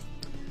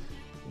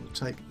 We'll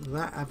take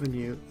that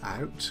avenue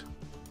out.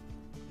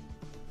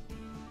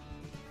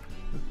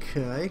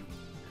 Okay.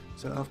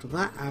 So after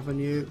that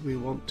avenue, we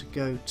want to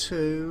go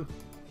to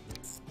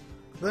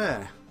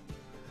there.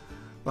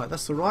 Right,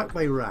 that's the right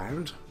way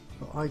round,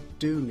 but I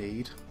do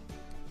need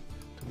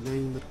to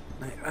name the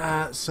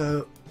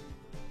so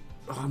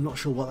I'm not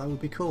sure what that would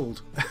be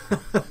called.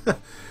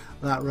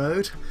 That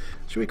road.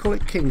 Should we call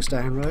it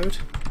Kingsdown Road?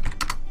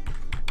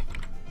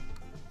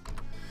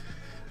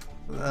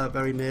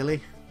 Very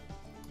nearly.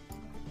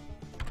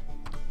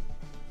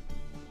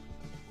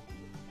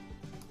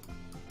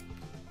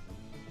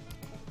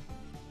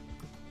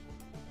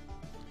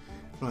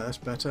 Right, that's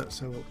better.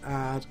 So we'll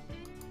add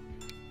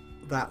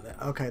that there.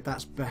 Okay,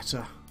 that's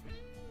better.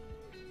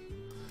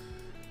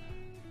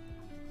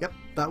 Yep,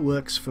 that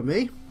works for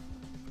me.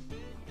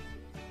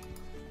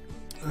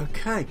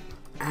 Okay,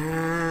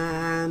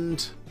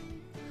 and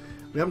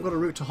we haven't got a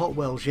route to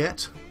Hotwells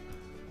yet,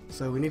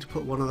 so we need to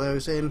put one of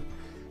those in.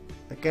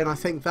 Again, I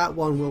think that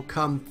one will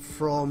come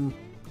from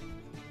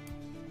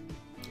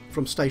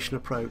station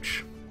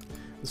approach.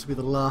 This will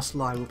be the last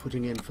line we're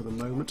putting in for the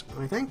moment,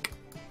 I think.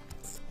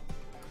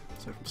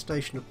 So from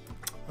station,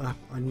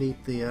 I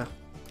need the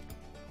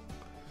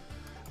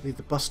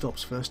bus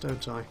stops first,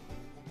 don't I?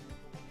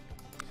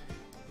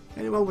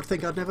 Anyone would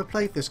think I'd never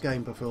played this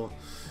game before.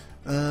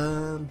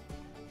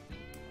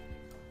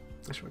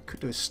 Actually, what I could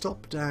do is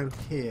stop down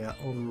here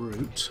en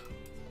route.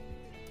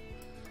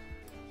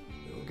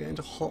 We'll get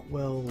into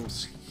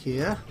Hotwells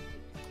here.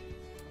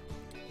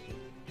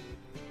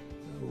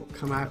 We'll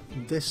come out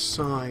this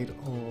side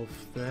of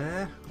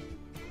there.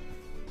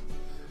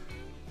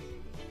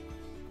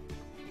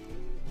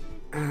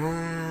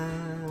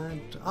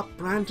 And up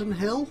Brandon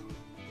Hill.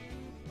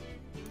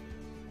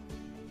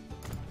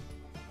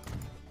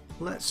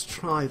 Let's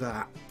try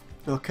that.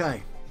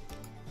 Okay.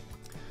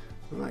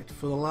 Right,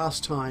 for the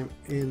last time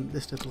in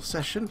this little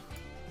session,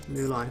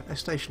 new line,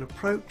 station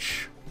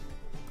approach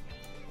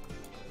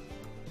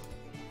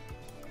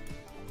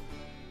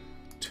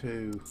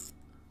to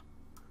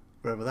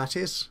wherever that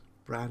is,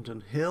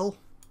 Brandon Hill.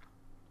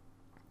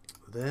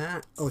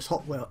 There. Oh, it's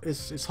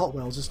Hotwells. It's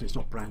Hotwells, isn't it? It's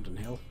not Brandon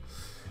Hill.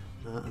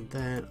 And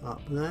then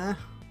up there.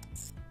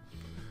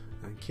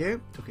 Thank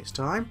you. Took its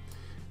time.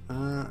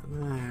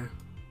 There.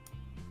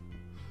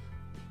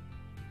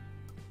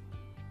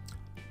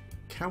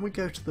 Can we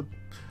go to the...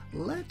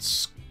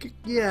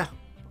 yeah.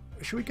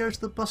 Should we go to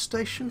the bus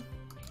station?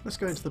 Let's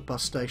go into the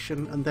bus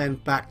station and then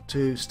back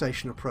to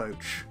station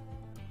approach.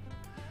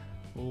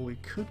 Or we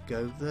could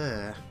go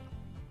there.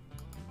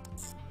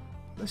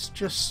 Let's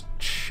just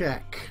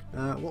check.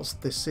 What's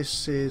this?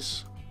 This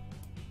is...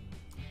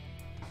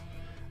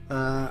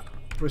 I'm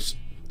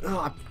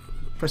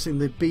pressing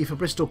the B for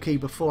Bristol key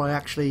before I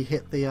actually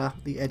hit the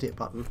edit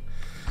button.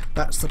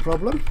 That's the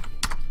problem.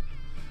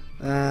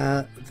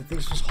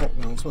 This was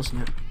Hotwells,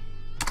 wasn't it?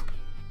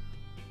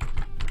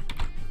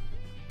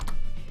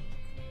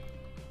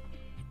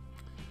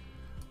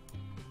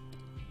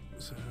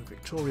 So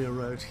Victoria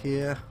Road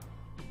here.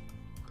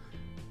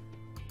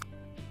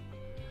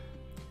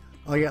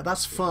 Oh yeah,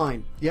 that's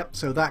fine. Yep,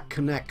 so that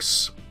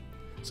connects.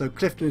 So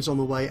Clifton is on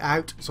the way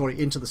out, sorry,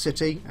 into the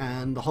city,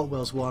 and the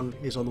Hotwells one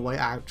is on the way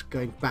out,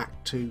 going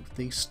back to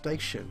the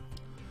station.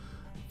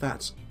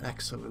 That's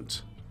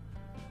excellent.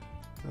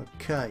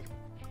 Okay.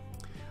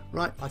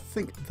 Right, I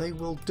think they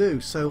will do.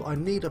 So I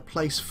need a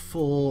place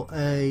for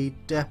a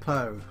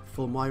depot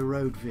for my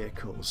road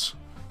vehicles.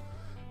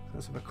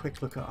 Let's have a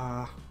quick look at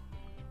our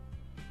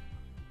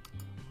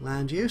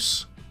land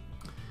use.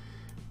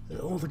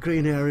 All the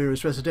green area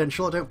is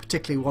residential. I don't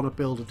particularly want to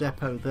build a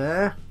depot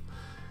there.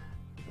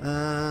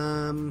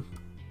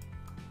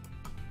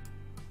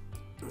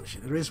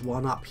 Actually, there is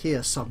one up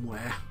here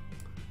somewhere.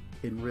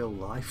 in real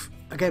life.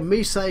 Again,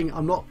 me saying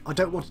I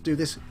don't want to do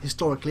this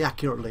historically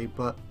accurately,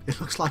 but it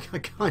looks like I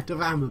kind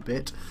of am a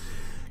bit.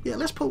 Yeah,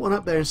 let's put one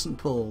up there in St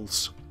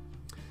Paul's.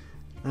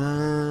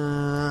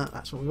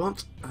 That's what we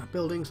want.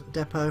 Buildings,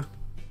 depot.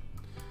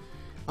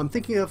 I'm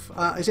thinking of,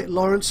 is it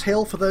Lawrence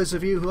Hill, for those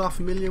of you who are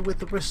familiar with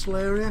the Bristol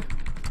area?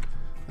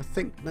 I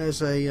think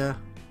there's a...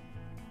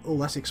 oh,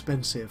 that's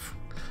expensive.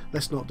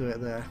 Let's not do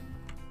it there.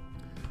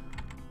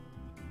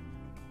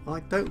 I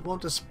don't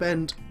want to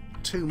spend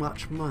too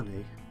much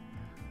money.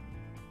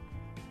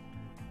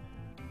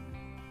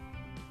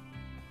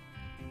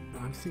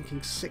 I'm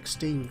thinking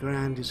 16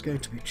 grand is going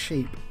to be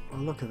cheap. By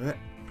the look of it.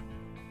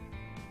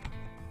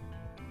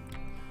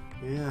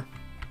 Yeah.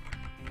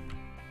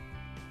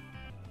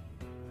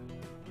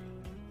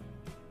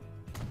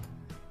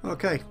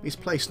 Okay, he's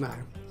placed now.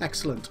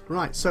 Excellent.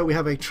 Right, so we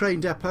have a train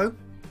depot.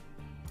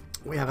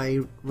 We have a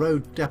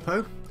road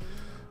depot.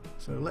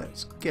 So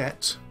let's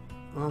get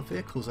our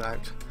vehicles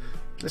out.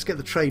 Let's get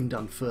the train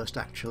done first,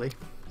 actually.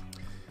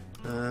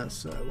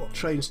 So what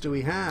trains do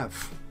we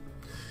have?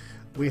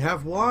 We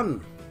have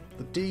one,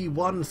 the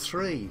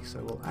D13. So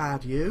we'll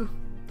add you.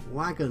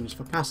 Wagons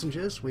for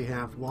passengers, we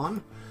have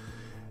one.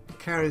 It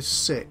carries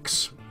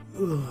 6.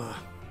 Ugh.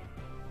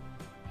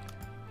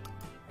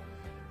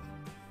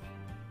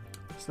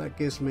 So that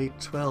gives me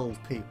 12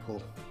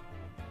 people.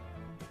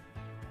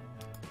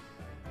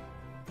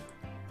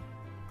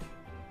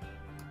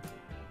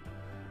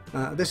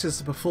 This is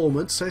the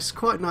performance, so it's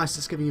quite nice.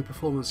 It's giving you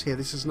performance here.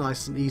 This is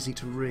nice and easy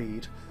to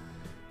read.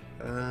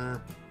 So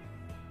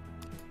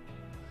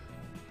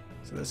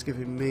that's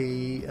giving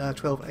me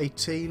 12,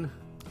 18.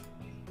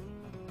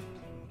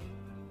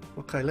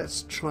 Okay,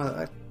 let's try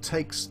that.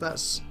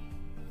 That's.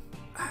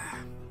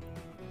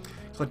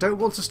 So I don't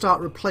want to start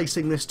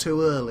replacing this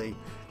too early.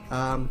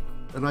 And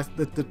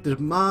the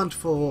demand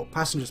for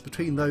passengers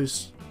between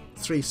those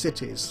 3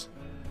 cities,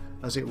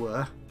 as it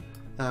were,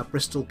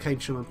 Bristol,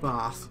 Keynsham and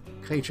Bath.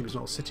 Keynsham is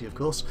not a city, of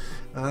course,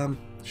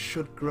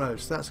 should grow.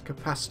 So that's a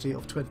capacity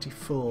of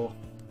 24.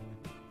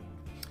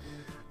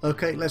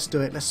 Okay, let's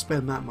do it. Let's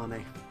spend that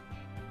money.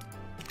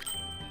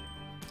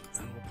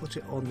 And we'll put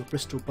it on the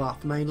Bristol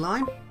Bath main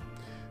line.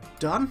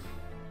 Done.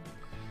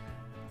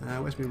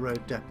 Where's my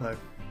road depot?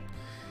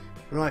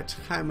 Right,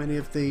 how many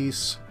of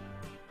these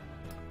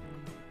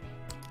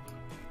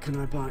can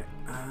I buy?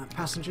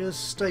 Passengers,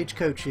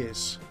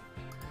 stagecoaches.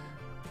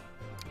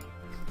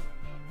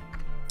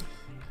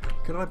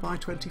 Can I buy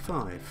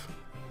 25?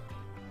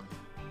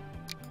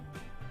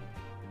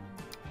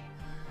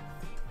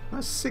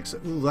 That's 6.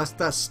 Ooh,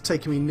 that's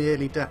taking me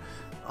nearly down.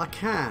 I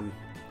can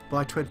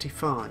buy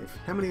 25.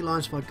 How many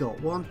lines have I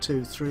got? 1,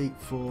 2, 3,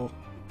 4.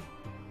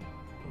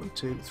 1,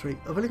 2, 3.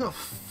 I've only got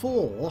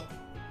 4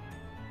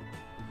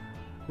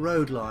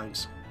 road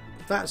lines.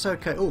 That's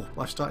okay. Oh,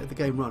 I've started the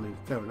game running.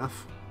 Fair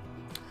enough.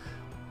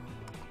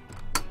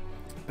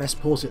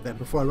 Best pause it then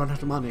before I run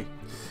out of money.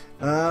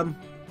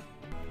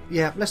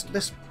 Yeah,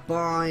 let's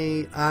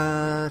buy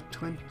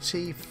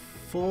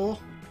 24.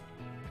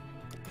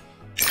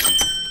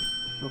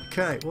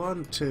 Okay,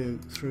 1, 2,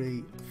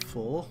 3,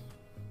 4.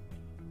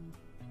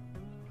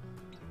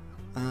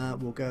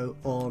 We'll go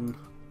on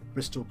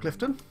Bristol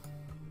Clifton.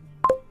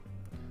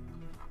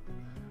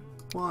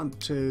 1,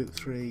 2,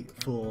 3,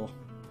 4.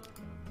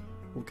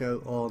 We'll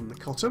go on the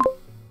Cotton.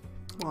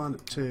 1,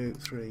 2,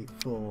 3,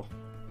 4.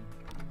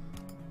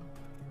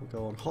 We'll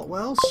go on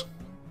Hotwells.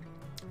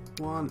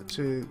 1,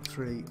 2,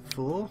 3,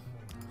 4.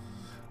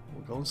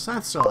 We'll go on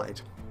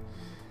Southside.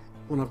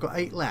 Well, I've got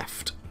 8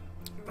 left.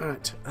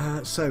 Right,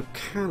 so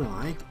can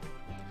I...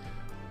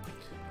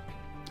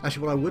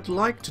 Actually, what I would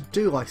like to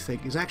do, I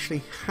think, is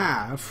actually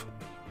have...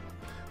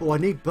 Oh, I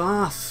need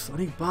Bath. I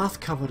need Bath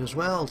covered as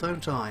well,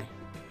 don't I?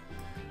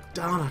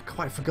 Darn, I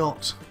quite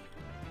forgot.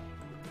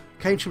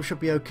 Keynsham should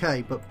be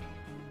okay, but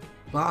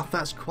Bath,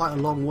 that's quite a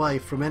long way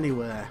from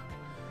anywhere.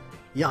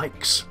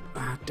 Yikes.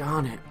 Ah,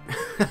 darn it.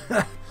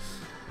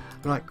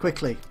 Right,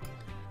 quickly.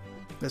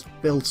 Let's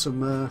build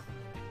some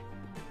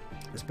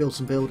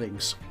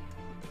buildings.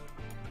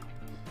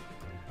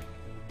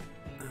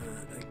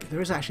 There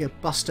is actually a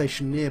bus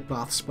station near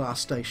Bath Spa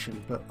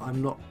Station, but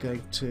I'm not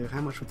going to... How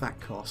much would that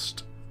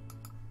cost?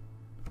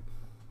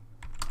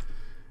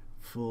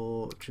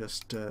 For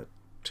just 2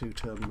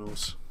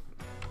 terminals.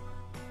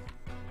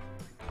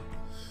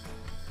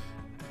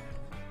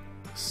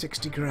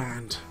 60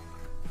 grand.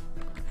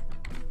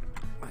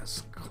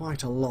 That's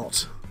quite a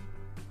lot.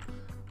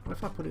 What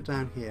if I put it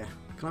down here?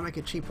 Can I make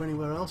it cheaper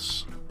anywhere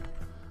else?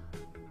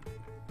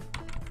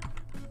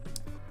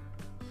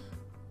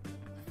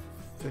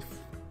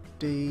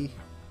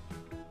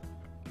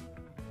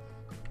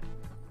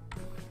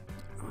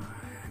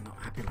 I'm not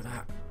happy with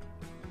that.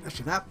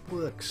 Actually, that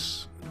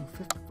works.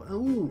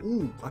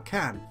 Ooh, I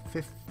can.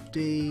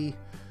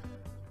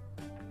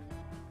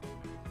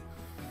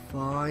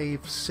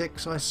 55,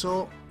 6 I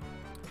saw.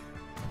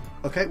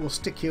 Okay, we'll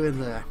stick you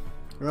in there.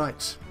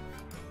 Right.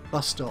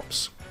 Bus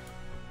stops.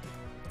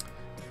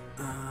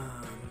 We'll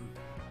have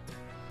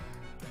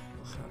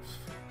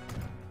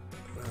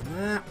around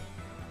there.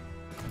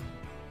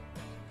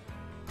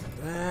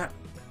 there.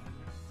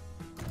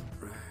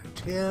 Round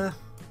here.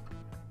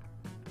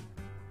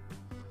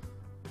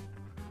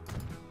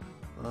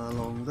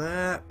 Along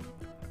there.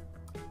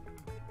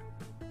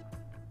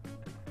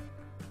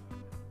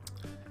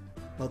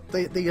 Well,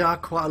 they are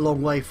quite a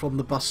long way from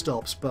the bus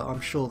stops, but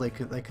I'm sure they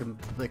can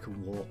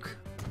walk.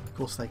 Of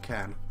course they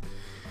can.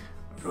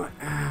 Right,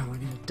 we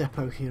need a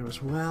depot here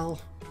as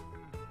well.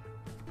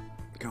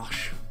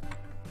 Gosh.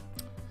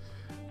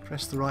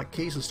 Press the right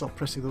keys and stop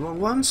pressing the wrong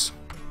ones.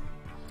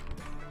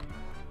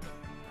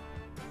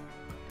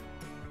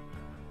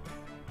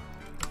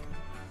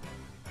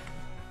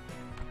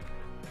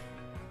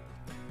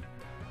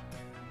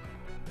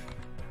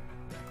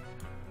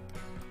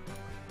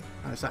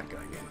 How's that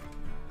going in?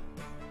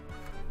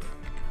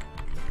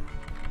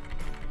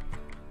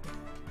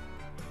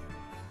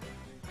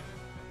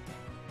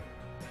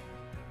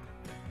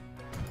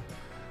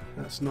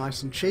 That's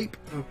nice and cheap.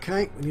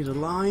 Okay, we need a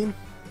line.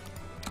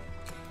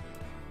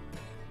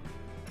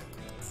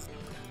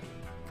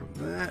 From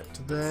there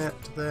to there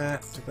to there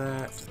to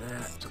there to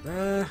there to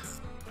there.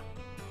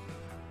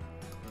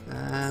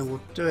 And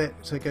we'll do it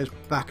so it goes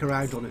back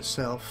around on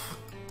itself.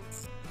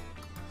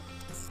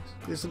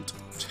 It isn't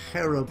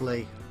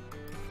terribly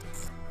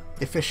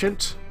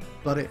efficient,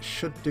 but it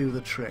should do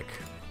the trick.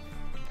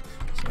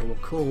 So we'll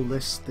call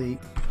this the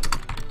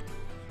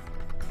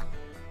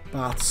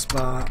Bath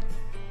Spa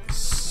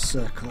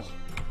Circle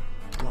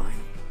line.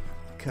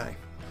 Okay.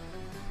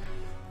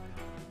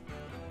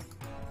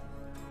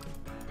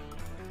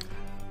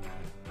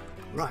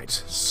 Right.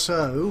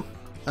 So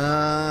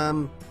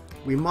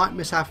we might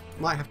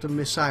have to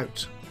miss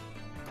out.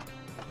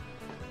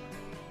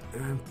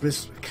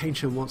 Bristol,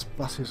 Keynsham wants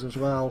buses as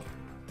well.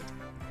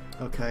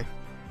 Okay.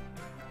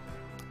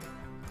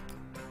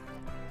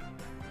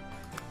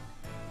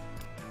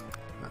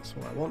 That's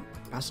what I want.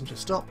 Passenger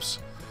stops.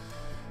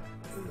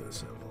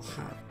 So we'll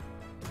have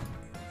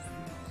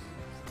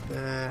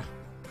there.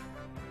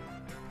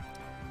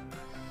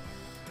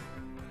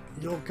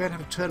 You're going to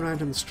have to turn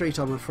around in the street,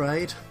 I'm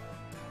afraid.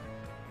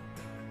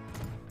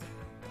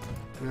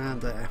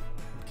 And there.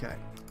 Okay.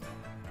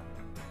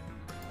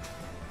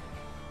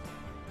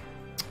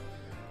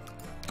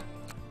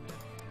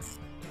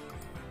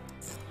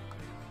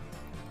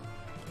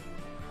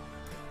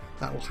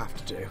 That will have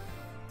to do.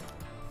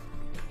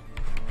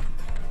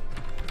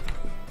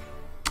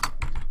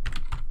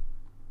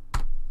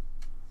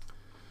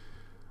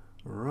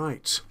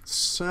 Right,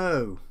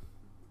 so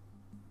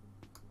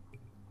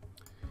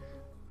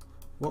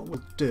what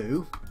we'll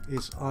do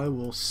is I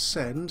will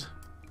send,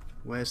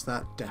 where's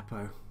that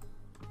depot?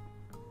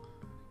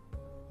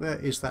 Where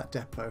is that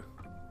depot?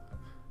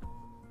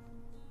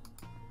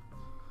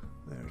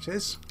 There it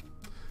is.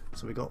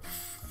 So we got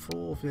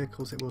 4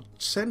 vehicles. It will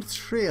send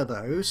 3 of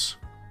those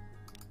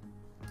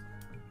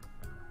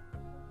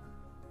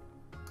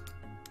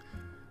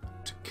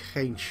to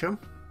Keynsham.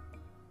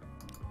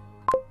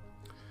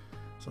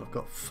 So I've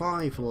got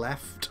 5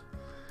 left,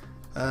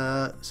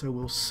 so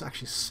we'll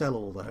actually sell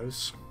all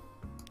those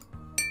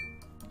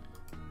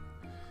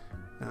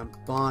and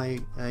buy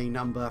a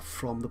number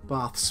from the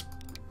Baths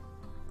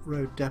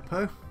Road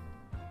Depot.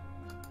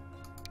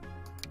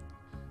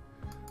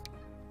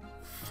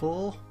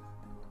 4.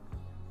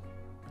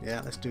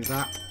 Yeah, let's do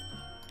that.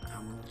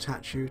 And we'll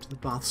attach you to the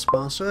Bath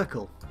Spa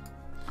Circle.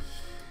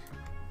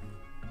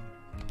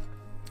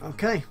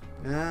 Okay,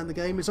 and the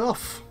game is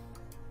off.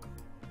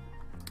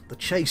 The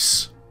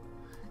chase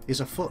is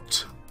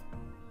afoot.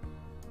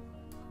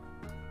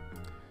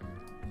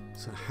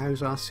 So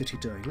how's our city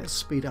doing? Let's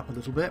speed up a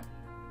little bit.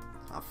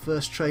 Our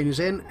first train is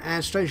in,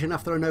 and strangely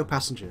enough there are no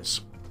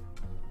passengers.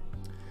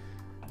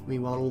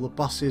 Meanwhile all the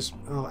buses...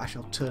 Oh,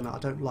 actually I'll turn out. I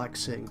don't like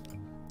seeing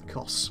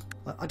costs.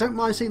 I don't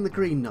mind seeing the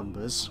green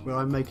numbers where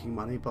I'm making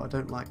money, but I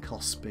don't like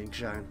costs being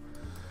shown.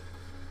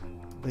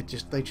 They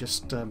just they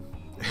just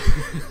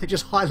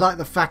highlight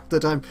the fact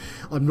that I'm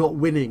not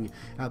winning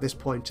at this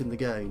point in the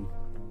game.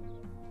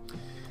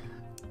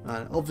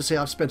 Obviously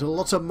I've spent a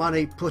lot of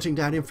money putting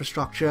down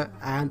infrastructure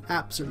and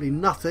absolutely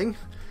nothing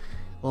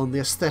on the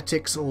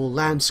aesthetics or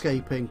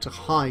landscaping to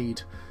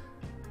hide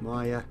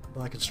my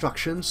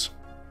constructions.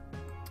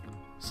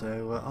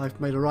 So I've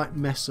made a right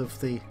mess of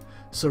the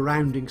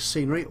surrounding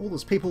scenery. Oh,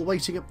 there's people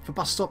waiting up for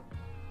bus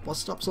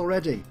stops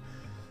already.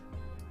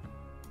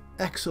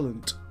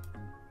 Excellent.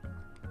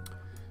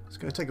 It's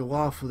going to take a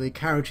while for the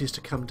carriages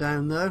to come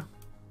down though.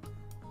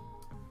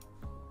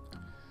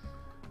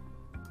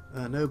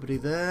 Nobody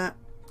there.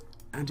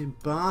 And in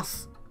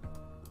Bath.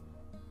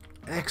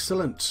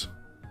 Excellent.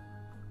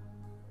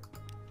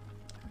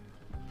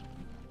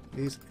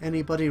 Is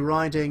anybody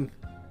riding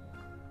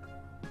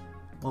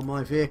on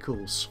my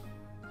vehicles?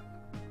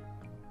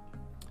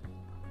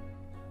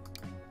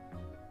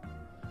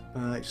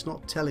 It's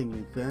not telling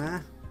me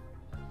there.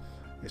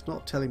 It's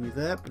not telling me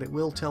there, but it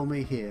will tell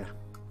me here.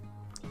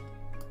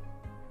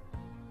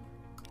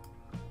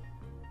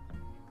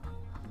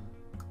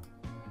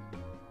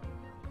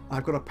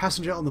 I've got a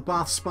passenger on the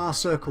Bath Spa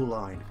Circle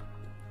line.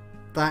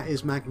 That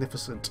is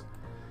magnificent.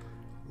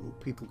 Oh,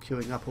 people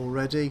queuing up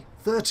already.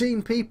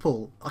 13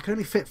 people. I can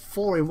only fit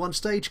 4 in one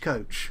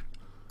stagecoach.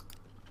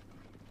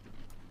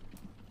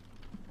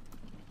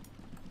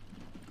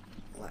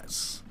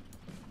 Let's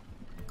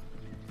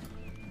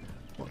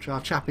watch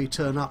our chappie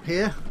turn up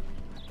here.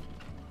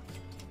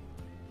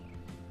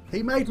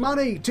 He made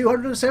money!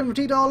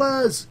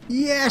 $270!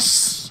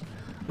 Yes!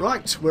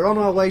 Right, we're on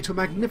our way to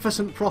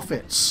magnificent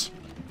profits.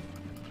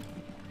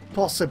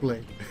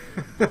 Possibly.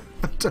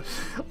 But,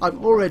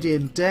 I'm already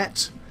in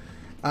debt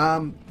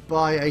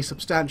by a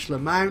substantial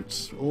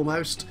amount,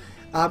 almost.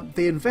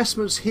 The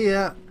investments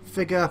here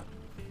figure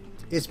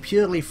is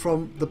purely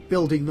from the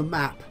building the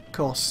map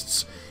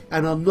costs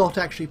and are not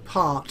actually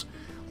part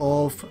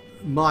of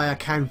my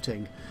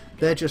accounting.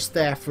 They're just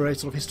there for a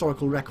sort of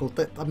historical record.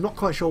 That I'm not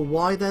quite sure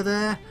why they're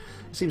there.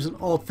 It seems an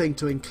odd thing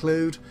to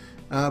include.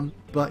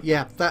 But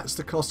yeah, that's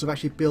the cost of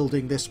actually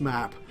building this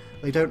map.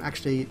 They don't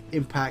actually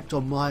impact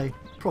on my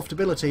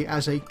profitability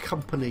as a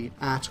company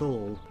at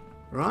all.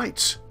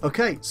 Right,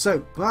 okay, so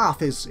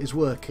Bath is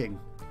working.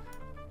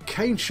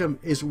 Keynsham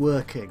is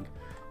working.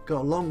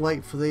 Got a long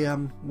wait for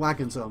the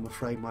wagons, I'm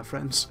afraid, my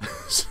friends.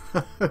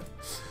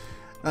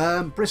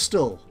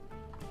 Bristol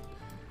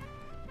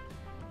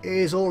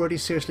is already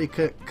seriously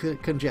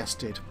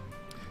congested.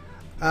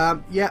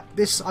 Yeah,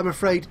 this, I'm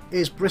afraid,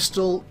 is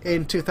Bristol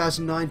in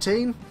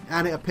 2019,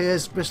 and it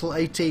appears Bristol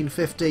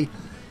 1850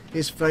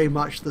 is very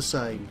much the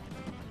same.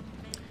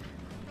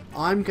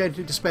 I'm going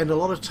to need to spend a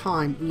lot of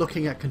time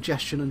looking at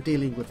congestion and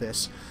dealing with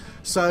this.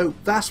 So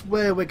that's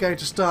where we're going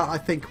to start, I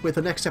think, with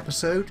the next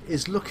episode,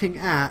 is looking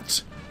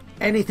at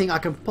anything I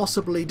can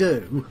possibly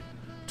do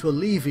to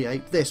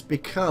alleviate this,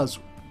 because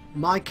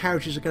my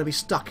carriages are going to be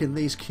stuck in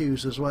these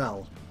queues as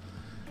well.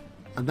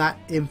 And that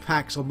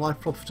impacts on my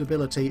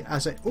profitability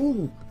as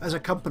a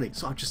company.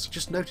 So I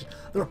just noticed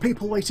there are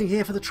people waiting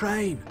here for the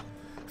train.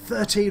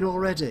 13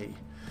 already.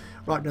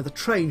 Right, now the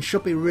train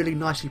should be really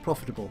nicely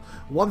profitable.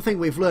 One thing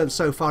we've learned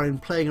so far in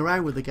playing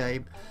around with the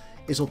game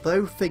is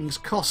although things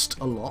cost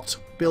a lot,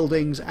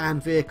 buildings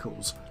and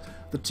vehicles,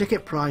 the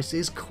ticket price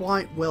is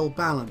quite well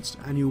balanced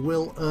and you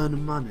will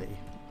earn money.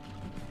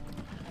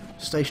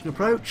 Station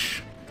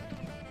approach.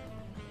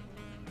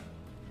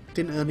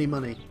 Didn't earn any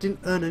money. Didn't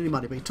earn any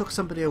money, but he took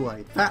somebody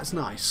away. That's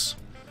nice.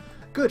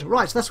 Good.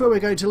 Right, so that's where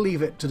we're going to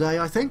leave it today,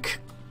 I think.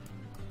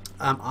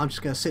 I'm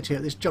just going to sit here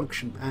at this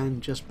junction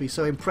and just be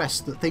so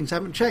impressed that things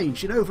haven't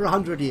changed in over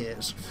 100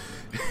 years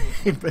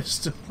in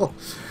Bristol.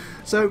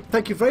 So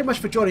thank you very much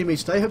for joining me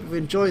today. Hope you've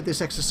enjoyed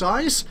this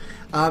exercise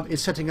in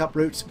setting up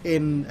routes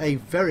in a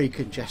very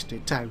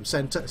congested town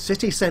centre,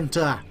 city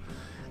centre.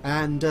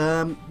 And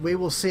we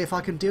will see if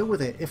I can deal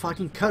with it, if I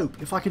can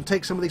cope, if I can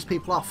take some of these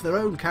people off their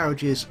own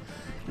carriages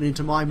and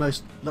into my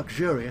most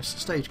luxurious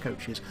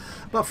stagecoaches.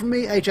 But from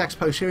me,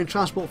 Ajaxpost, here in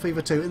Transport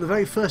Fever 2, in the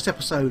very first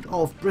episode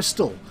of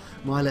Bristol,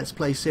 my Let's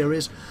Play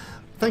series.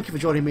 Thank you for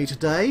joining me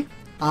today.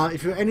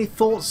 If you have any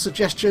thoughts,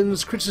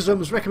 suggestions,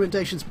 criticisms,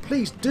 recommendations,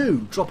 please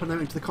do drop a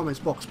note into the comments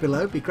box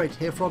below. It'd be great to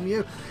hear from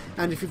you.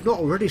 And if you've not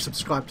already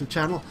subscribed to the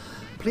channel,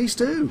 please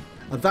do.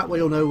 And that way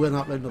you'll know when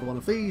I upload another one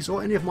of these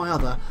or any of my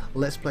other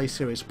Let's Play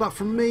series. But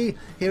from me,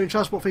 here in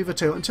Transport Fever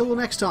 2, until the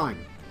next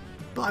time,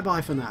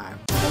 bye-bye for now.